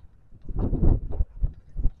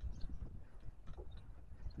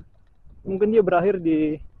 Mungkin dia berakhir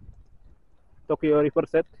di Tokyo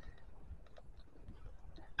Riverside.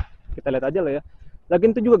 Kita lihat aja lah ya.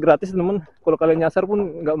 Lagian itu juga gratis, teman-teman. Kalau kalian nyasar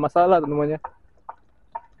pun nggak masalah, teman-teman ya.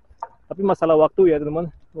 Tapi masalah waktu ya,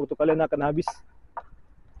 teman-teman. Waktu kalian akan habis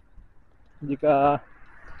jika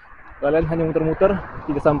kalian hanya muter-muter,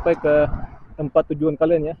 tidak sampai ke tempat tujuan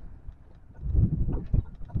kalian ya.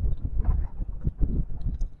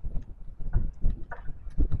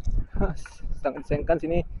 Sangat disayangkan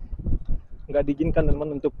sini nggak diizinkan,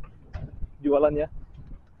 teman-teman, untuk jualan ya,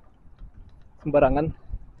 sembarangan.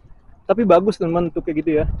 Tapi bagus, teman-teman, untuk kayak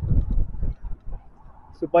gitu ya,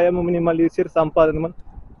 supaya meminimalisir sampah, teman-teman.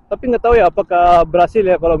 Tapi nggak tahu ya apakah berhasil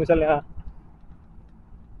ya kalau misalnya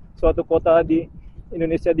suatu kota di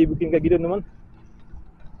Indonesia dibikin kayak gitu, teman.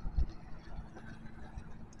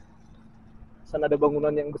 Sana ada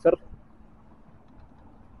bangunan yang besar.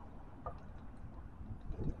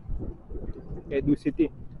 Edu City.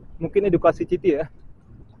 Mungkin edukasi City ya.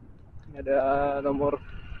 Ini ada nomor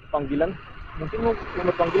panggilan. Mungkin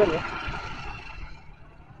nomor panggilan ya.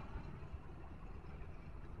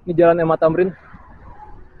 Ini jalan Emma Tamrin.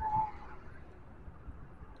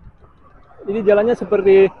 Ini jalannya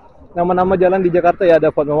seperti nama-nama jalan di Jakarta ya,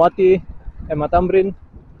 ada Fatmawati, Emma Tamrin,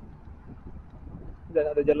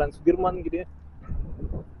 dan ada jalan Sudirman gitu ya.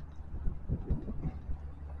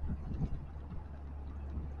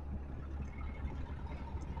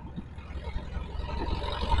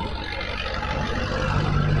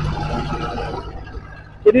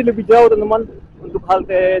 Jadi lebih jauh, teman-teman, untuk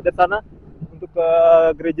halte dari sana, untuk ke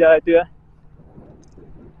gereja itu ya,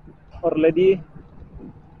 Our Lady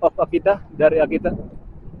of Akita, dari Akita.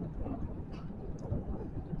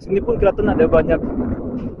 Sini pun kelihatan ada banyak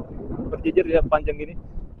berjejer ya, panjang gini,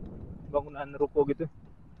 bangunan ruko gitu.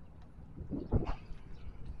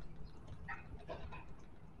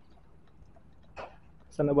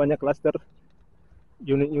 Sana banyak klaster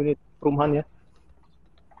unit-unit perumahan ya.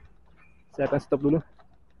 Saya akan stop dulu.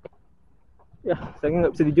 Ya, sayangnya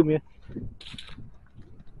nggak bisa di zoom ya.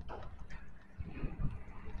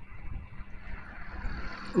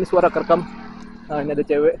 Ini suara kerekam. Nah, ini ada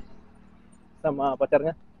cewek sama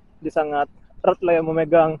pacarnya. Dia sangat erat lah ya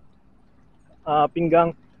memegang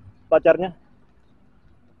pinggang pacarnya.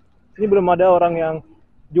 Ini belum ada orang yang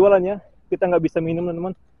jualannya. Kita nggak bisa minum,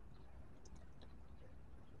 teman-teman.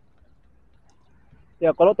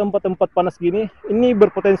 Ya, kalau tempat-tempat panas gini, ini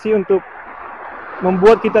berpotensi untuk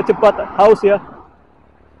membuat kita cepat haus ya.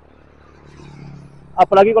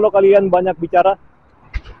 Apalagi kalau kalian banyak bicara.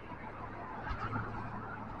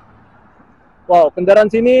 Wow,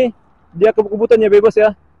 kendaraan sini dia kebut-kebutannya bebas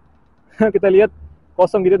ya. Kita lihat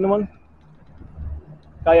kosong gitu, teman.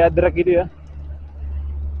 Kayak drag gitu ya.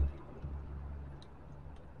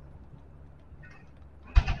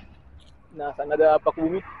 Nah, sana ada paku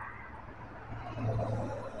bumi.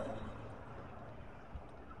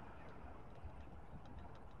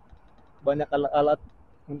 Banyak alat-alat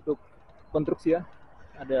untuk konstruksi ya.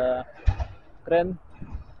 Ada kren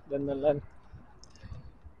dan lain-lain.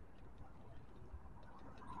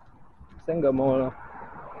 Saya nggak mau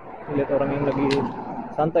Lihat orang yang lagi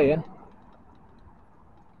santai ya.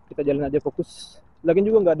 Kita jalan aja fokus. Lagian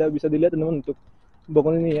juga nggak ada bisa dilihat teman-teman untuk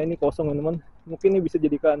bangunan ini ya. Ini kosong teman-teman. Mungkin ini bisa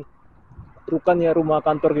jadikan rukan ya, rumah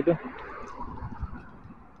kantor gitu.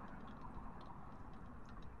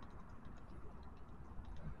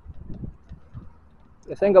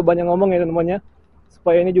 Ya, saya nggak banyak ngomong ya teman-teman ya,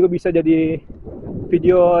 supaya ini juga bisa jadi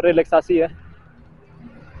video relaksasi ya.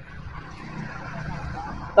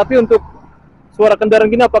 Tapi untuk suara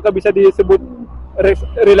kendaraan gini apakah bisa disebut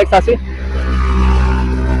relaksasi?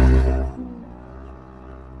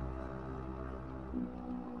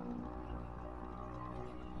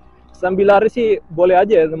 Sambil lari sih boleh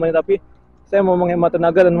aja ya teman-teman, tapi saya mau menghemat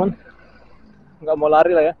tenaga teman-teman, nggak mau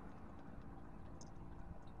lari lah ya.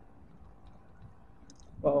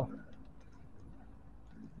 Wow,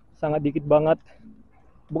 sangat dikit banget.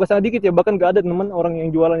 Bukan sangat dikit ya, bahkan nggak ada teman-teman orang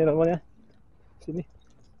yang jualan ya teman-teman ya. Sini,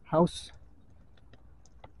 haus.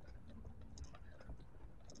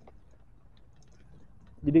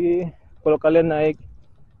 Jadi kalau kalian naik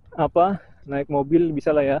mobil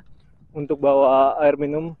bisa lah ya, untuk bawa air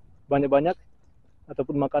minum banyak-banyak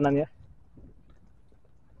ataupun makanan ya.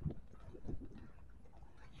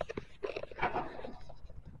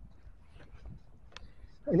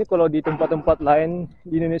 Ini kalau di tempat-tempat lain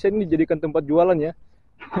di Indonesia ini dijadikan tempat jualan ya.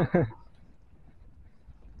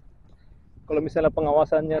 Kalau misalnya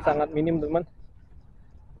pengawasannya sangat minim teman.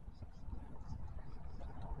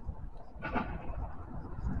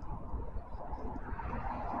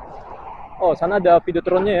 Oh, sana ada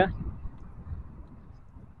videotronnya ya.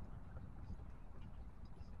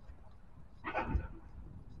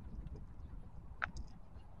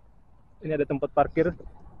 Ini ada tempat parkir.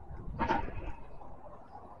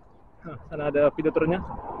 Nah, sana ada videotronnya.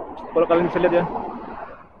 Kalau kalian bisa lihat ya,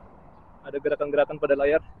 ada gerakan-gerakan pada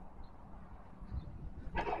layar.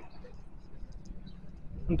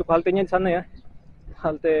 Untuk haltenya di sana ya,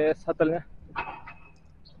 halte shuttle-nya.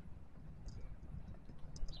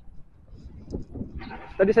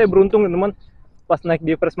 Tadi saya beruntung teman, pas naik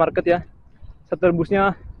di Fresh Market ya, shuttle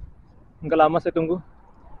busnya nggak lama saya tunggu,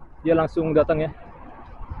 dia langsung datang ya.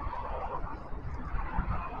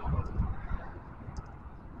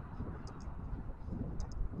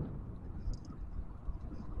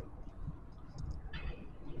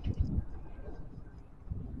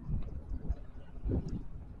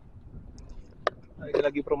 Nah, ini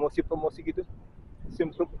lagi promosi-promosi gitu,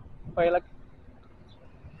 simpruk pilot.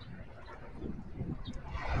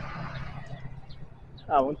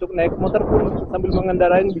 Nah, untuk naik motor pun sambil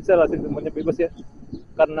mengendarain bisa lah, semuanya bebas ya,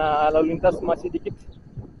 karena lalu lintas masih dikit,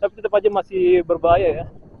 tapi tetap aja masih berbahaya ya.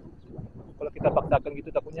 Kalau kita paksakan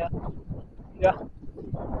gitu takutnya ya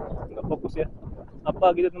nggak fokus ya,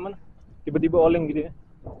 apa gitu teman, tiba-tiba oleng gitu ya.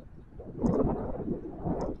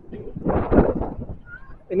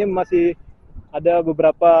 Ini masih ada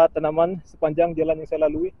beberapa tanaman sepanjang jalan yang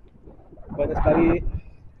saya lalui, banyak sekali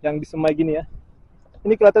yang disemai gini ya.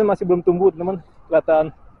 Ini kelihatan masih belum tumbuh teman,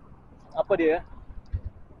 kelihatan apa dia ya,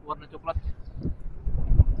 warna coklat.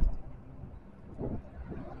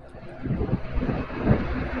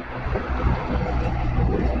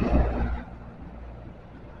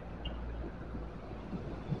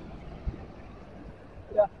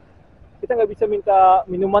 Ya, kita nggak bisa minta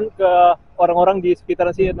minuman ke orang-orang di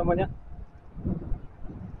sekitaran sini namanya.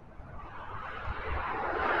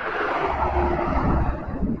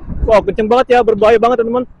 Wow, kenceng banget ya, berbahaya banget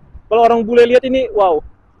teman-teman. Kalau orang bule lihat ini, wow,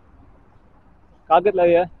 kaget lah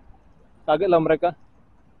ya, kaget lah mereka.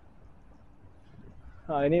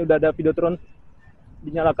 Nah, ini udah ada videotron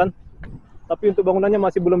dinyalakan, tapi untuk bangunannya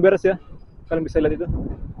masih belum beres ya, kalian bisa lihat itu.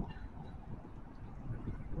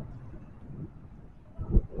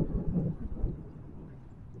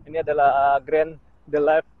 Ini adalah Grand The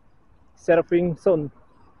Life Surfing Zone.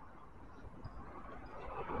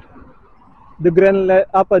 The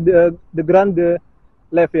Grand The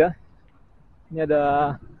Life ya. Ini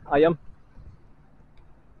ada ayam.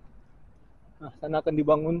 Nah, sana akan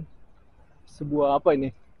dibangun sebuah apa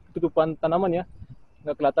ini? Tutupan tanaman ya.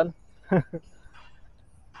 Nggak kelihatan.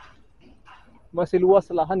 Masih luas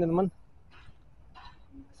lahan teman-teman.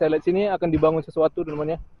 Saya lihat sini akan dibangun sesuatu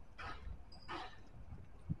teman-teman ya.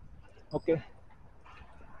 Oke.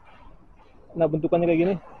 Nah, bentukannya kayak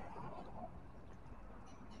gini.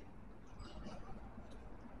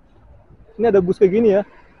 Ini ada bus kayak gini ya.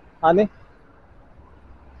 Aneh.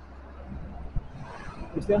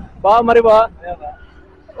 Busnya. Pak, mari Pak. Ya, Pak.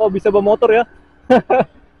 Oh, bisa bawa motor ya.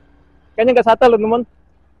 Kayaknya nggak salah loh teman.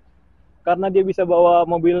 Karena dia bisa bawa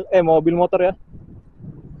mobil motor ya.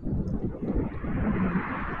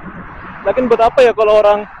 Lakin buat apa ya kalau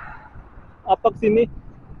orang apa kesini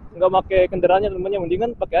nggak pakai kendaraannya teman-teman,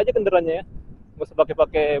 mendingan pakai aja kendaraannya ya, nggak usah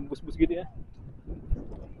pakai bus-bus gitu ya.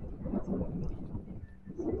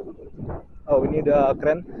 Oh, ini udah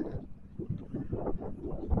keren.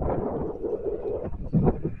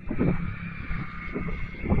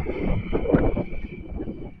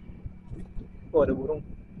 Oh, ada burung.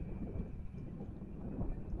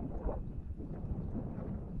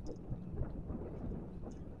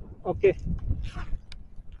 Oke,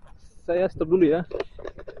 saya stop dulu ya.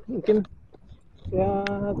 Mungkin ya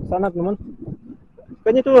ke sana teman.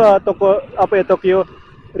 Kayaknya itu toko apa ya, Tokyo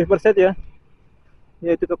Riverside ya.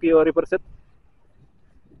 Ya itu Tokyo Riverside.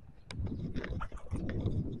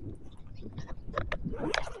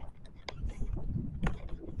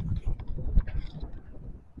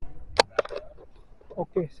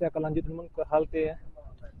 Oke, saya akan lanjut teman ke halte ya.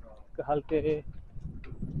 Ke halte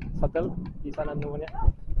shuttle di sana teman ya.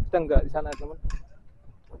 Kita nggak di sana teman.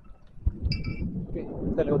 Oke,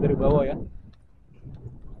 kita lewat dari bawah ya.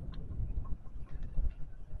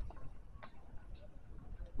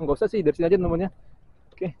 Nggak usah sih, dari sini aja teman ya.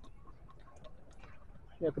 Oke.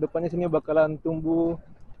 Ya, kedepannya sini bakalan tumbuh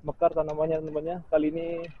mekar tanamannya teman-temannya. Kali ini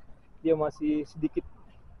dia masih sedikit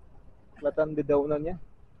kelihatan dedaunannya.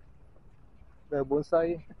 Ada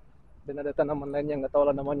bonsai dan ada tanaman lainnya, nggak tahu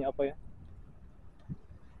lah namanya apa ya.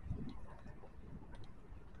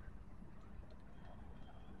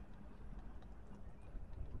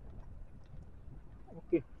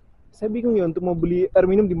 Oke, saya bingung ya untuk mau beli air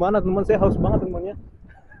minum di mana teman. Saya haus banget temannya.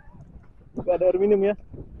 Nggak ada air minum ya.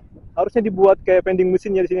 Harusnya dibuat kayak vending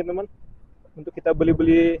mesin ya di sini teman, untuk kita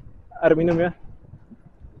beli-beli air minum ya.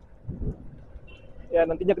 Ya,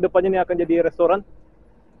 nantinya kedepannya ini akan jadi restoran.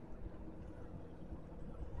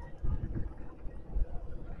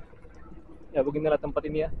 Ya, beginilah tempat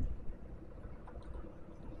ini ya.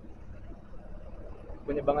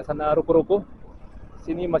 Banyak banget sana ruko-ruko.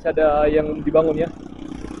 Sini masih ada yang dibangun ya.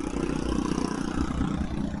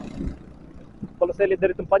 Kalau saya lihat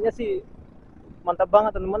dari tempatnya sih mantap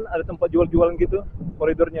banget teman-teman. Ada tempat jual-jualan gitu,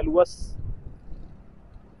 koridornya luas.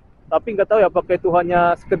 Tapi nggak tahu ya apakah itu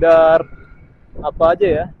hanya sekedar apa aja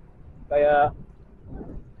ya, kayak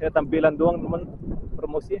tampilan doang teman,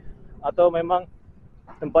 promosi, atau memang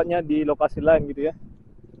tempatnya di lokasi lain gitu ya.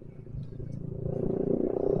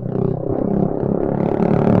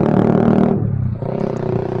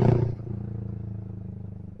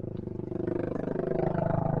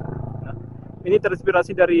 Nah, ini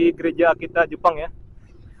terinspirasi dari gereja Akita Jepang ya.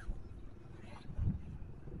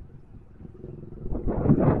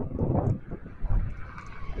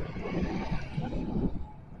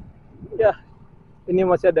 Ya, ini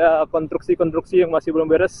masih ada konstruksi-konstruksi yang masih belum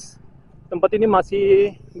beres. Tempat ini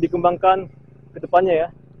masih dikembangkan ke depannya ya.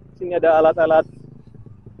 Sini ada alat-alat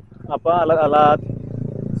alat-alat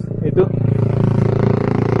itu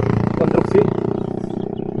konstruksi.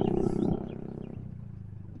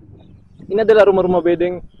 Ini adalah rumah-rumah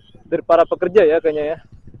bedeng dari para pekerja ya kayaknya ya.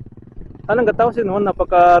 Karena nggak tahu sih teman,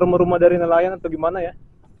 apakah rumah-rumah dari nelayan atau gimana ya.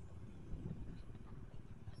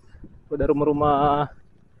 Ada rumah-rumah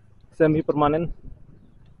semi permanen.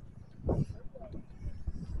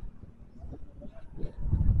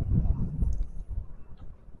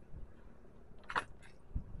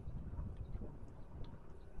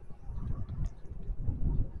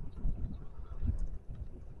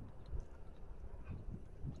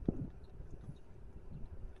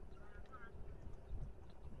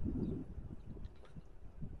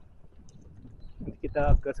 Nanti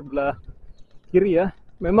kita ke sebelah kiri ya.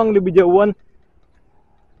 Memang lebih jauhan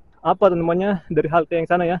apa namanya dari halte yang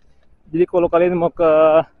sana ya. Jadi kalau kalian mau ke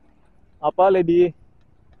kapel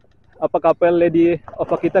Lady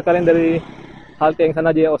of Akita, kalian dari halte yang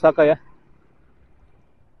sana aja ya, Osaka ya.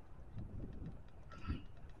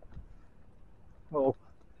 Oh,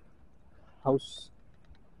 haus.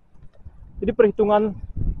 Jadi perhitungan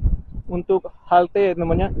untuk halte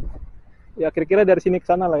namanya ya kira-kira dari sini ke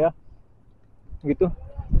sana lah ya. Gitu.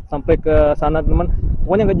 Sampai ke sana teman.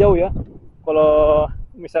 Pokoknya nggak jauh ya. Kalau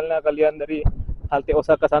misalnya kalian dari halte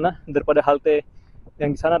Osaka sana daripada halte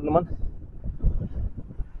yang di sana teman.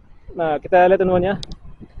 Nah, kita lihat teman ya.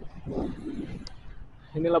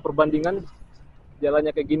 Inilah perbandingan jalannya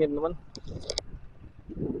kayak gini teman.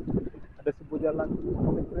 Ada sebuah jalan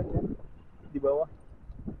ya, di bawah.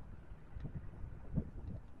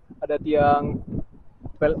 Ada tiang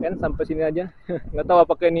PLN sampai sini aja. Nggak tahu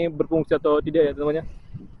apakah ini berfungsi atau tidak ya teman-teman.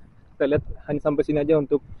 Kita lihat hanya sampai sini aja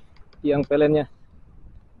untuk tiang PLN-nya.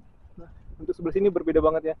 Nah, untuk sebelah sini berbeda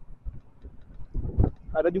banget ya.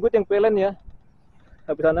 Ada juga tiang PLN ya.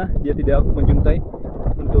 Tapi sana dia tidak menjuntai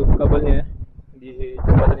untuk kabelnya ya, di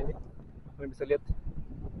jembatan ini. Kalian bisa lihat.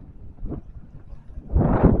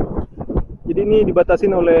 Jadi ini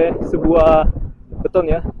dibatasin oleh sebuah beton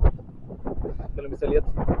ya. Kalian bisa lihat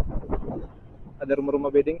ada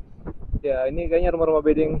rumah-rumah bedding. Ya ini kayaknya rumah-rumah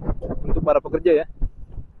bedding untuk para pekerja ya,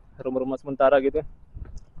 rumah-rumah sementara gitu.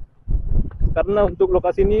 Karena untuk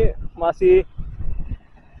lokasi ini masih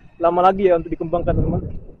lama lagi ya untuk dikembangkan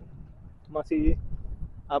teman-teman. Masih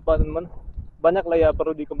apa teman-teman, banyak lah ya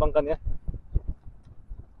perlu dikembangkan ya.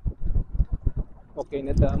 Oke,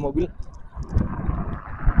 ini ada mobil.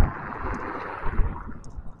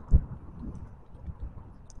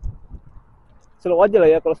 Slow aja lah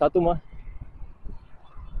ya kalau satu mah.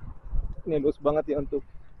 Ini luas banget ya untuk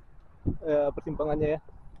persimpangannya ya.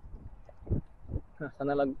 Nah,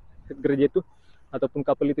 sana lagi gereja itu ataupun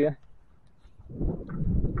kapel itu ya.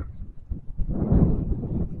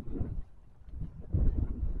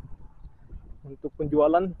 Untuk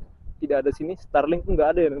penjualan tidak ada sini, Starlink pun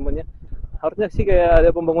nggak ada ya namanya. Harusnya sih kayak ada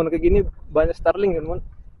pembangunan kayak gini banyak Starlink ya teman.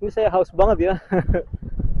 Ini saya haus banget ya.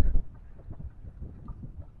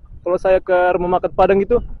 Kalau saya ke rumah makan Padang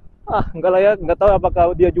gitu, enggak lah ya, nggak tahu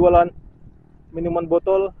apakah dia jualan minuman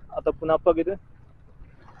botol ataupun apa gitu.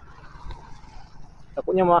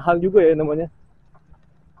 Takutnya mahal juga ya namanya.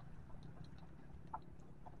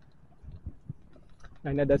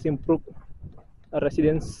 Nah ini ada Simpruk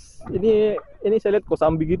Residence. Ini saya lihat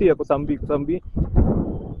Kosambi gitu ya, Kosambi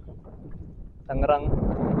Tangerang,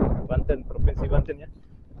 Banten, Provinsi Banten ya.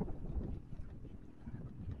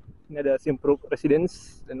 Ini ada Simpruk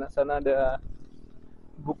Residence dan sana ada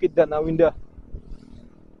Bukit Danawinda.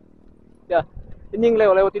 Ya, ini yang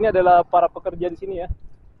lewat ini adalah para pekerja di sini ya.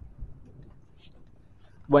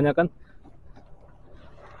 Kebanyakan.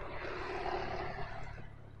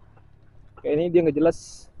 Kayak ini dia nggak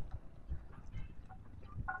jelas.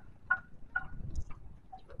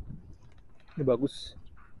 Ini bagus.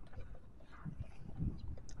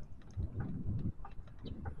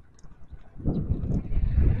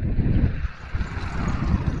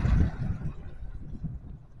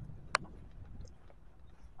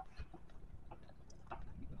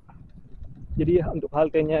 Jadi untuk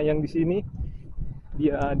haltenya yang di sini,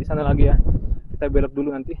 dia di sana lagi ya. Kita belok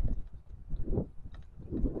dulu nanti.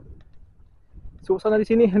 Suasana di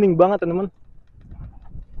sini hening banget teman-teman.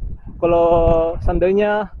 Kalau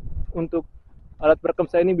seandainya untuk alat perekam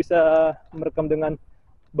saya ini bisa merekam dengan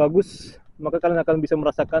bagus, maka kalian akan bisa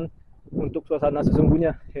merasakan untuk suasana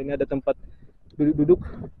sesungguhnya. Ini ada tempat duduk-duduk.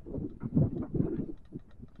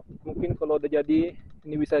 Mungkin kalau udah jadi,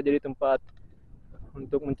 ini bisa jadi tempat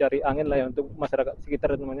untuk mencari angin lah ya untuk masyarakat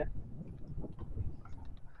sekitar namanya,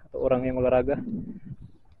 atau orang yang olahraga.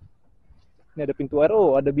 Ini ada pintu air,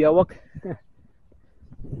 oh ada biawak.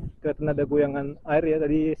 Kelihatan ada goyangan air ya,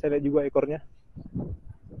 tadi saya lihat juga ekornya.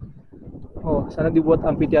 Oh sana dibuat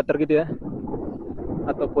amphitheater gitu ya,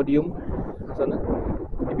 atau podium di sana.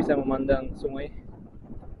 Ini bisa memandang sungai.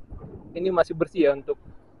 Ini masih bersih ya untuk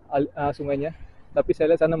sungainya, tapi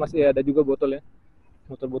saya lihat sana masih ada juga botol ya,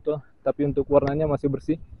 botol-botol, tapi untuk warnanya masih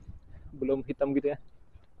bersih, belum hitam gitu ya.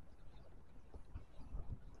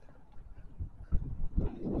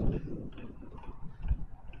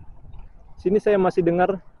 Sini saya masih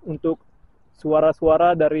dengar untuk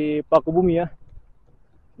suara-suara dari paku bumi ya,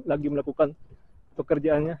 lagi melakukan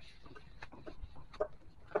pekerjaannya.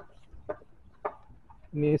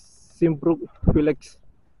 Ini Simpruk Village.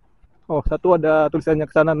 Oh satu ada tulisannya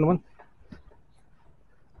ke sana teman,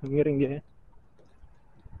 miring dia ya.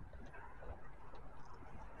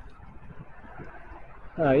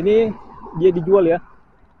 Nah ini dia dijual ya,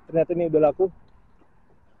 ternyata ini udah laku.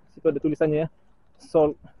 Situ ada tulisannya ya,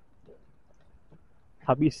 sold,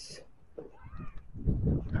 habis.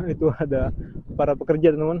 Itu ada para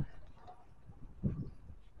pekerja teman-teman.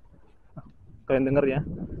 Kalian dengar ya,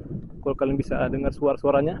 kalau kalian bisa dengar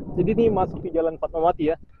suara-suaranya. Jadi ini masuk di Jalan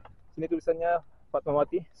Fatmawati ya. Sini tulisannya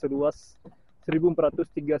Fatmawati, seluas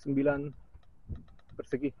 1439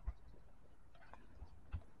 persegi.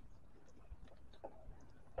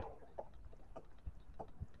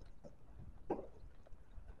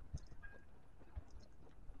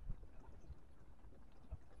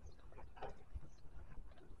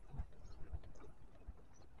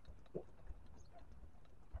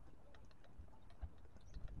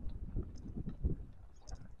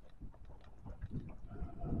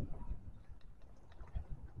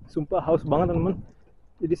 Sumpah haus banget teman-teman.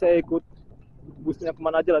 Jadi saya ikut busnya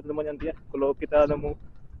kemana aja lah teman-teman nanti ya, kalau kita nemu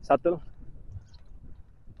shuttle.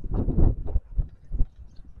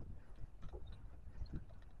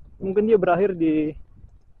 Mungkin dia berakhir di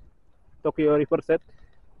Tokyo Riverside.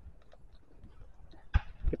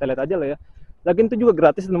 Kita lihat aja lah ya. Lagian itu juga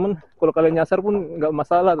gratis teman-teman. Kalau kalian nyasar pun nggak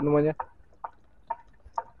masalah teman-teman ya.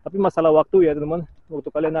 Tapi masalah waktu ya teman-teman.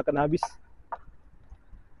 Waktu kalian akan habis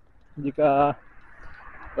jika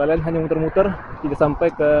kalian hanya muter-muter tidak sampai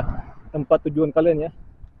ke tempat tujuan kalian ya.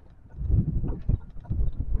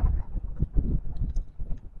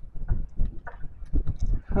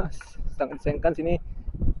 Sangat disayangkan sini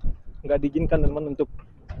nggak diizinkan teman untuk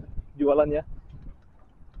jualan ya,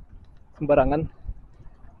 sembarangan.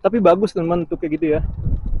 Tapi bagus teman untuk kayak gitu ya,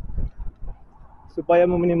 supaya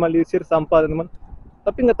meminimalisir sampah teman.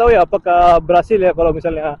 Tapi nggak tahu ya apakah berhasil ya kalau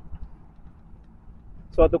misalnya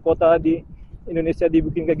suatu kota di Indonesia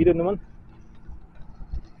dibikin kayak gitu teman.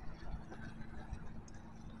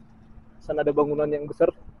 Sana ada bangunan yang besar,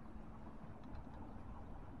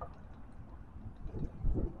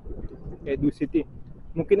 Edu City,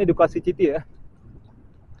 mungkin edukasi city ya.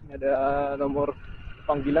 Ini ada nomor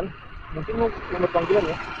panggilan, mungkin nomor panggilan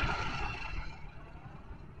ya.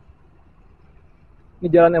 Ini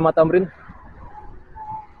jalan Emma Tamrin.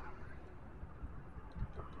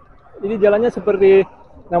 Ini jalannya seperti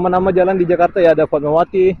nama-nama jalan di Jakarta ya, ada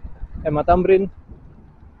Fatmawati, Emma Tamrin,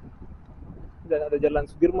 dan ada jalan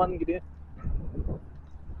Sudirman gitu ya.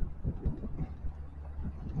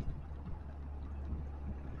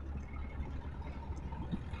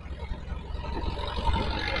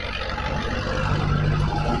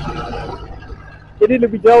 Jadi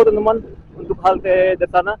lebih jauh teman-teman untuk halte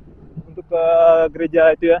dari sana, untuk ke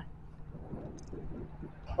gereja itu ya,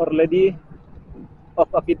 Our Lady of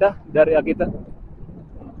Akita, dari Akita.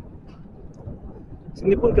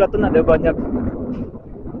 Sini pun kelihatan ada banyak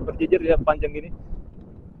berjejer ya, panjang gini,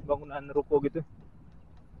 bangunan ruko gitu.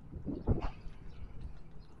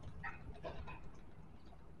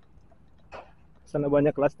 Sana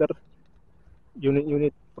banyak klaster,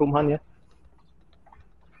 unit-unit perumahan ya.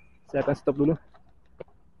 Saya akan stop dulu.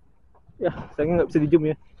 Ya, sayangnya nggak bisa di zoom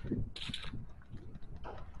ya.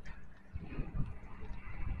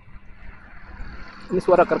 Ini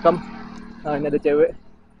suara kerekam. Nah, ini ada cewek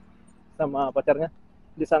sama pacarnya.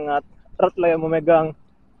 Dia sangat erat lah ya memegang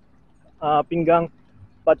pinggang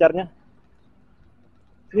pacarnya.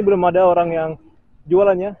 Ini belum ada orang yang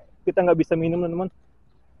jualannya. Kita nggak bisa minum teman-teman.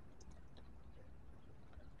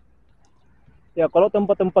 Ya, kalau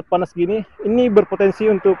tempat-tempat panas gini, ini berpotensi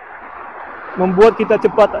untuk membuat kita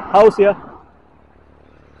cepat haus ya.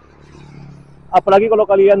 Apalagi kalau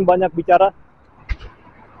kalian banyak bicara.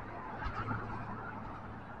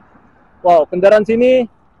 Wow, kendaraan sini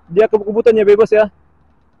dia kebut-kebutannya bebas ya.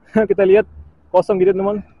 Kita lihat kosong gitu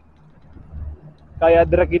teman,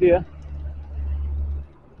 kayak drag gitu ya.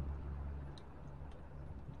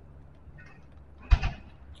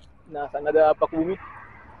 Nah, sana ada paku bumi.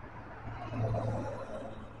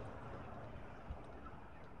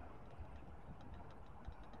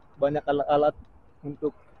 Banyak alat-alat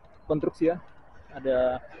untuk konstruksi ya,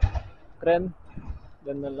 ada kren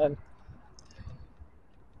dan lain-lain.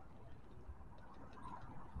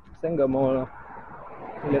 Saya nggak mau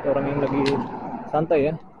lihat orang yang lagi santai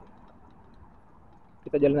ya,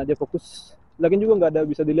 kita jalan aja fokus. Lagian juga nggak ada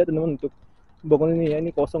bisa dilihat teman-teman untuk bangunan ini ya,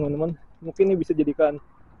 ini kosong teman. Mungkin ini bisa jadikan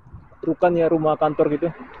rukan ya, rumah kantor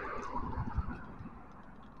gitu.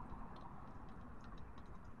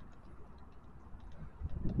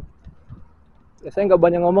 Ya, saya nggak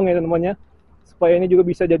banyak ngomong ya teman-teman ya, supaya ini juga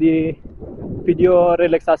bisa jadi video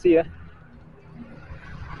relaksasi ya.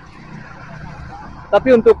 Tapi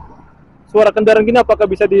untuk suara kendaraan gini apakah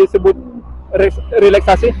bisa disebut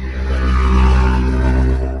relaksasi?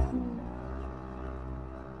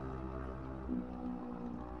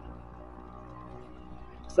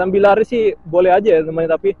 Sambil lari sih boleh aja ya teman,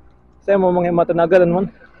 tapi saya mau menghemat tenaga teman,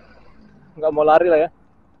 nggak mau lari lah ya.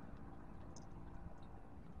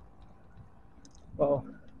 Wow,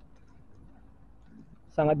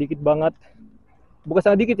 sangat dikit banget, bukan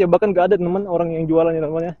sangat dikit ya, bahkan nggak ada teman orang yang jualan ya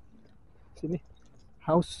teman ya. Sini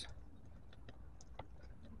haus.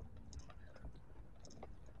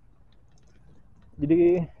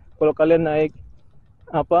 Jadi kalau kalian naik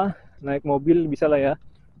mobil bisa lah ya,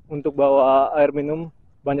 untuk bawa air minum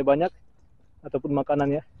banyak-banyak ataupun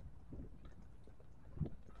makanan ya.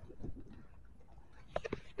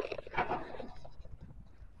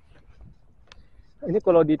 Ini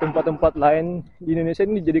kalau di tempat-tempat lain di Indonesia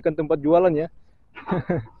ini dijadikan tempat jualan ya.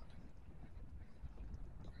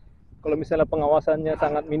 Kalau misalnya pengawasannya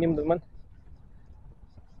sangat minim teman.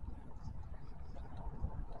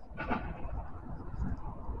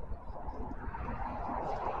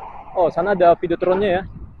 Oh, sana ada videotronnya ya.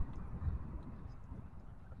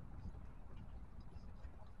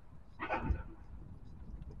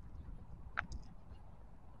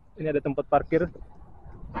 Ini ada tempat parkir.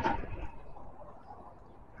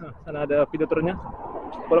 Nah, sana ada videotronnya.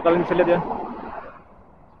 Kalau kalian bisa lihat ya,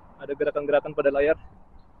 ada gerakan-gerakan pada layar.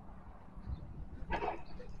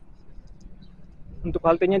 Untuk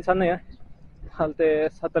haltenya di sana ya, halte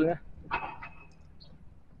shuttle-nya.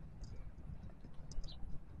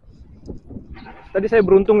 Tadi saya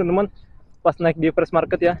beruntung teman, pas naik di Fresh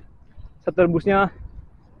Market ya, shuttle busnya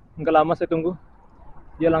nggak lama saya tunggu,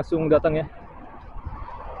 dia langsung datang ya.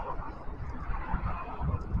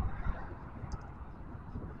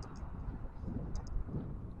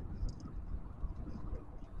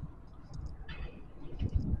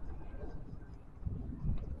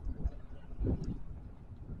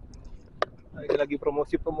 Nah, ini lagi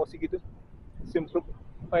promosi gitu, simpruk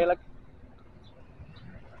kayak lagi.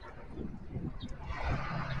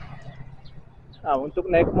 Nah, untuk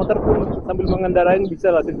naik motor pun sambil mengendarain bisa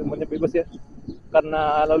lah, semuanya bebas ya,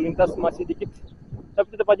 karena lalu lintas masih dikit,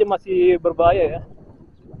 tapi tetap aja masih berbahaya ya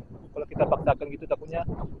kalau kita paksakan gitu, takutnya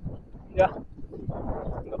ya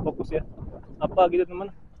nggak fokus ya, apa gitu teman,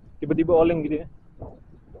 tiba-tiba oleng gitu ya.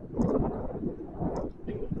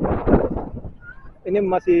 Ini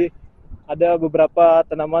masih ada beberapa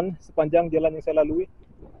tanaman sepanjang jalan yang saya lalui,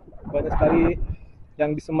 banyak sekali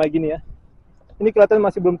yang disemai gini ya. Ini kelihatan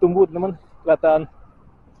masih belum tumbuh teman, kelihatan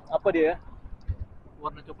apa dia ya,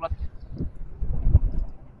 warna coklat.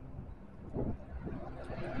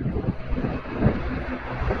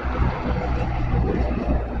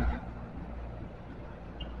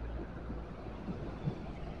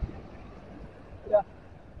 Ya,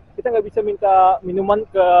 kita nggak bisa minta minuman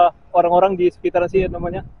ke orang-orang di sekitar sini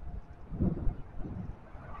namanya.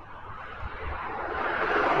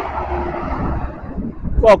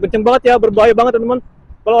 Wow, kenceng banget ya, berbahaya banget teman-teman.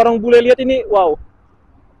 Kalau orang bule lihat ini, wow,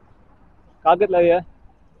 kaget lah ya,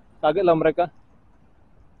 kaget lah mereka.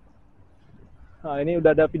 Nah, ini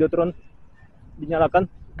udah ada videotron dinyalakan,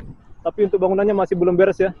 tapi untuk bangunannya masih belum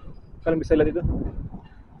beres ya, kalian bisa lihat itu.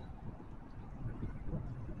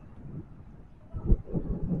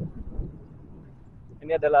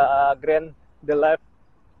 Ini adalah Grand The Life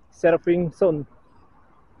Surfing Zone.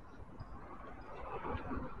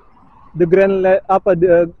 The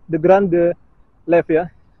Grand The Life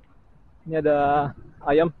ya. Ini ada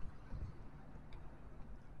ayam.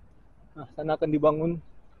 Nah, sana akan dibangun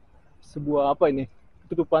sebuah apa ini?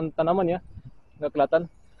 Tutupan tanaman ya. Nggak kelihatan.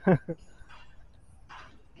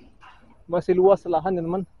 Masih luas lahan ya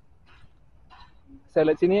teman.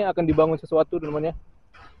 Saya lihat sini akan dibangun sesuatu teman ya.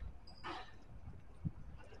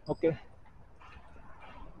 Oke.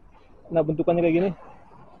 Nah, bentukannya kayak gini.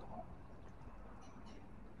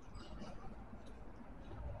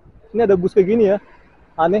 Ini ada bus kayak gini ya,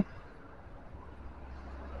 aneh.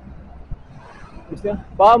 Busnya,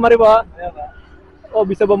 Pak, mari Pak. Ya, Pak. Oh,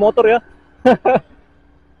 bisa bawa motor ya?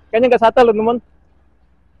 Kayaknya nggak sata loh teman,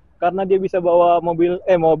 karena dia bisa bawa mobil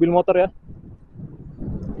motor ya.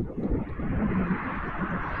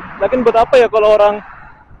 Lakin buat apa ya kalau orang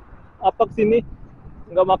apa kesini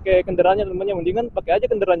nggak pakai kendaraannya temannya, mendingan pakai aja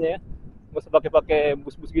kendaraannya ya, nggak usah pakai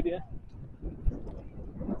bus-bus gitu ya.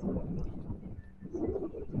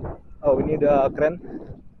 Oh, ini udah keren.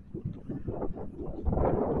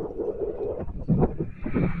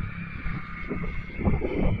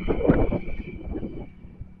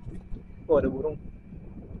 Oh, ada burung.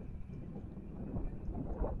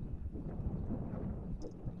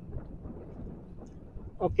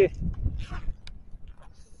 Oke,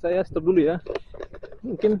 saya stop dulu ya.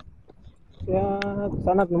 Mungkin ya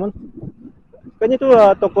sana teman. Kayaknya itu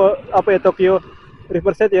toko apa ya, Tokyo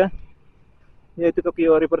Riverside ya. Ya itu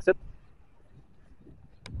Tokyo Riverside.